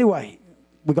 Anyway,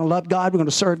 we're going to love God. We're going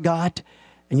to serve God.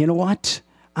 And you know what?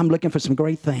 I'm looking for some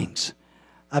great things.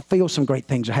 I feel some great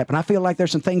things are happening. I feel like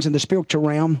there's some things in the spiritual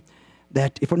realm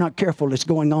that if we're not careful, it's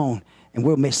going on, and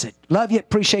we'll miss it. Love you.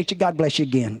 Appreciate you. God bless you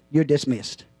again. You're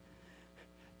dismissed.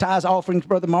 Tithes, offerings,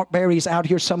 Brother Mark Berry's out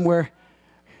here somewhere.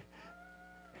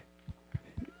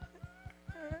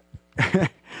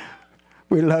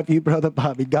 We love you, Brother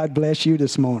Bobby. God bless you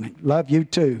this morning. Love you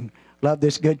too. Love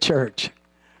this good church.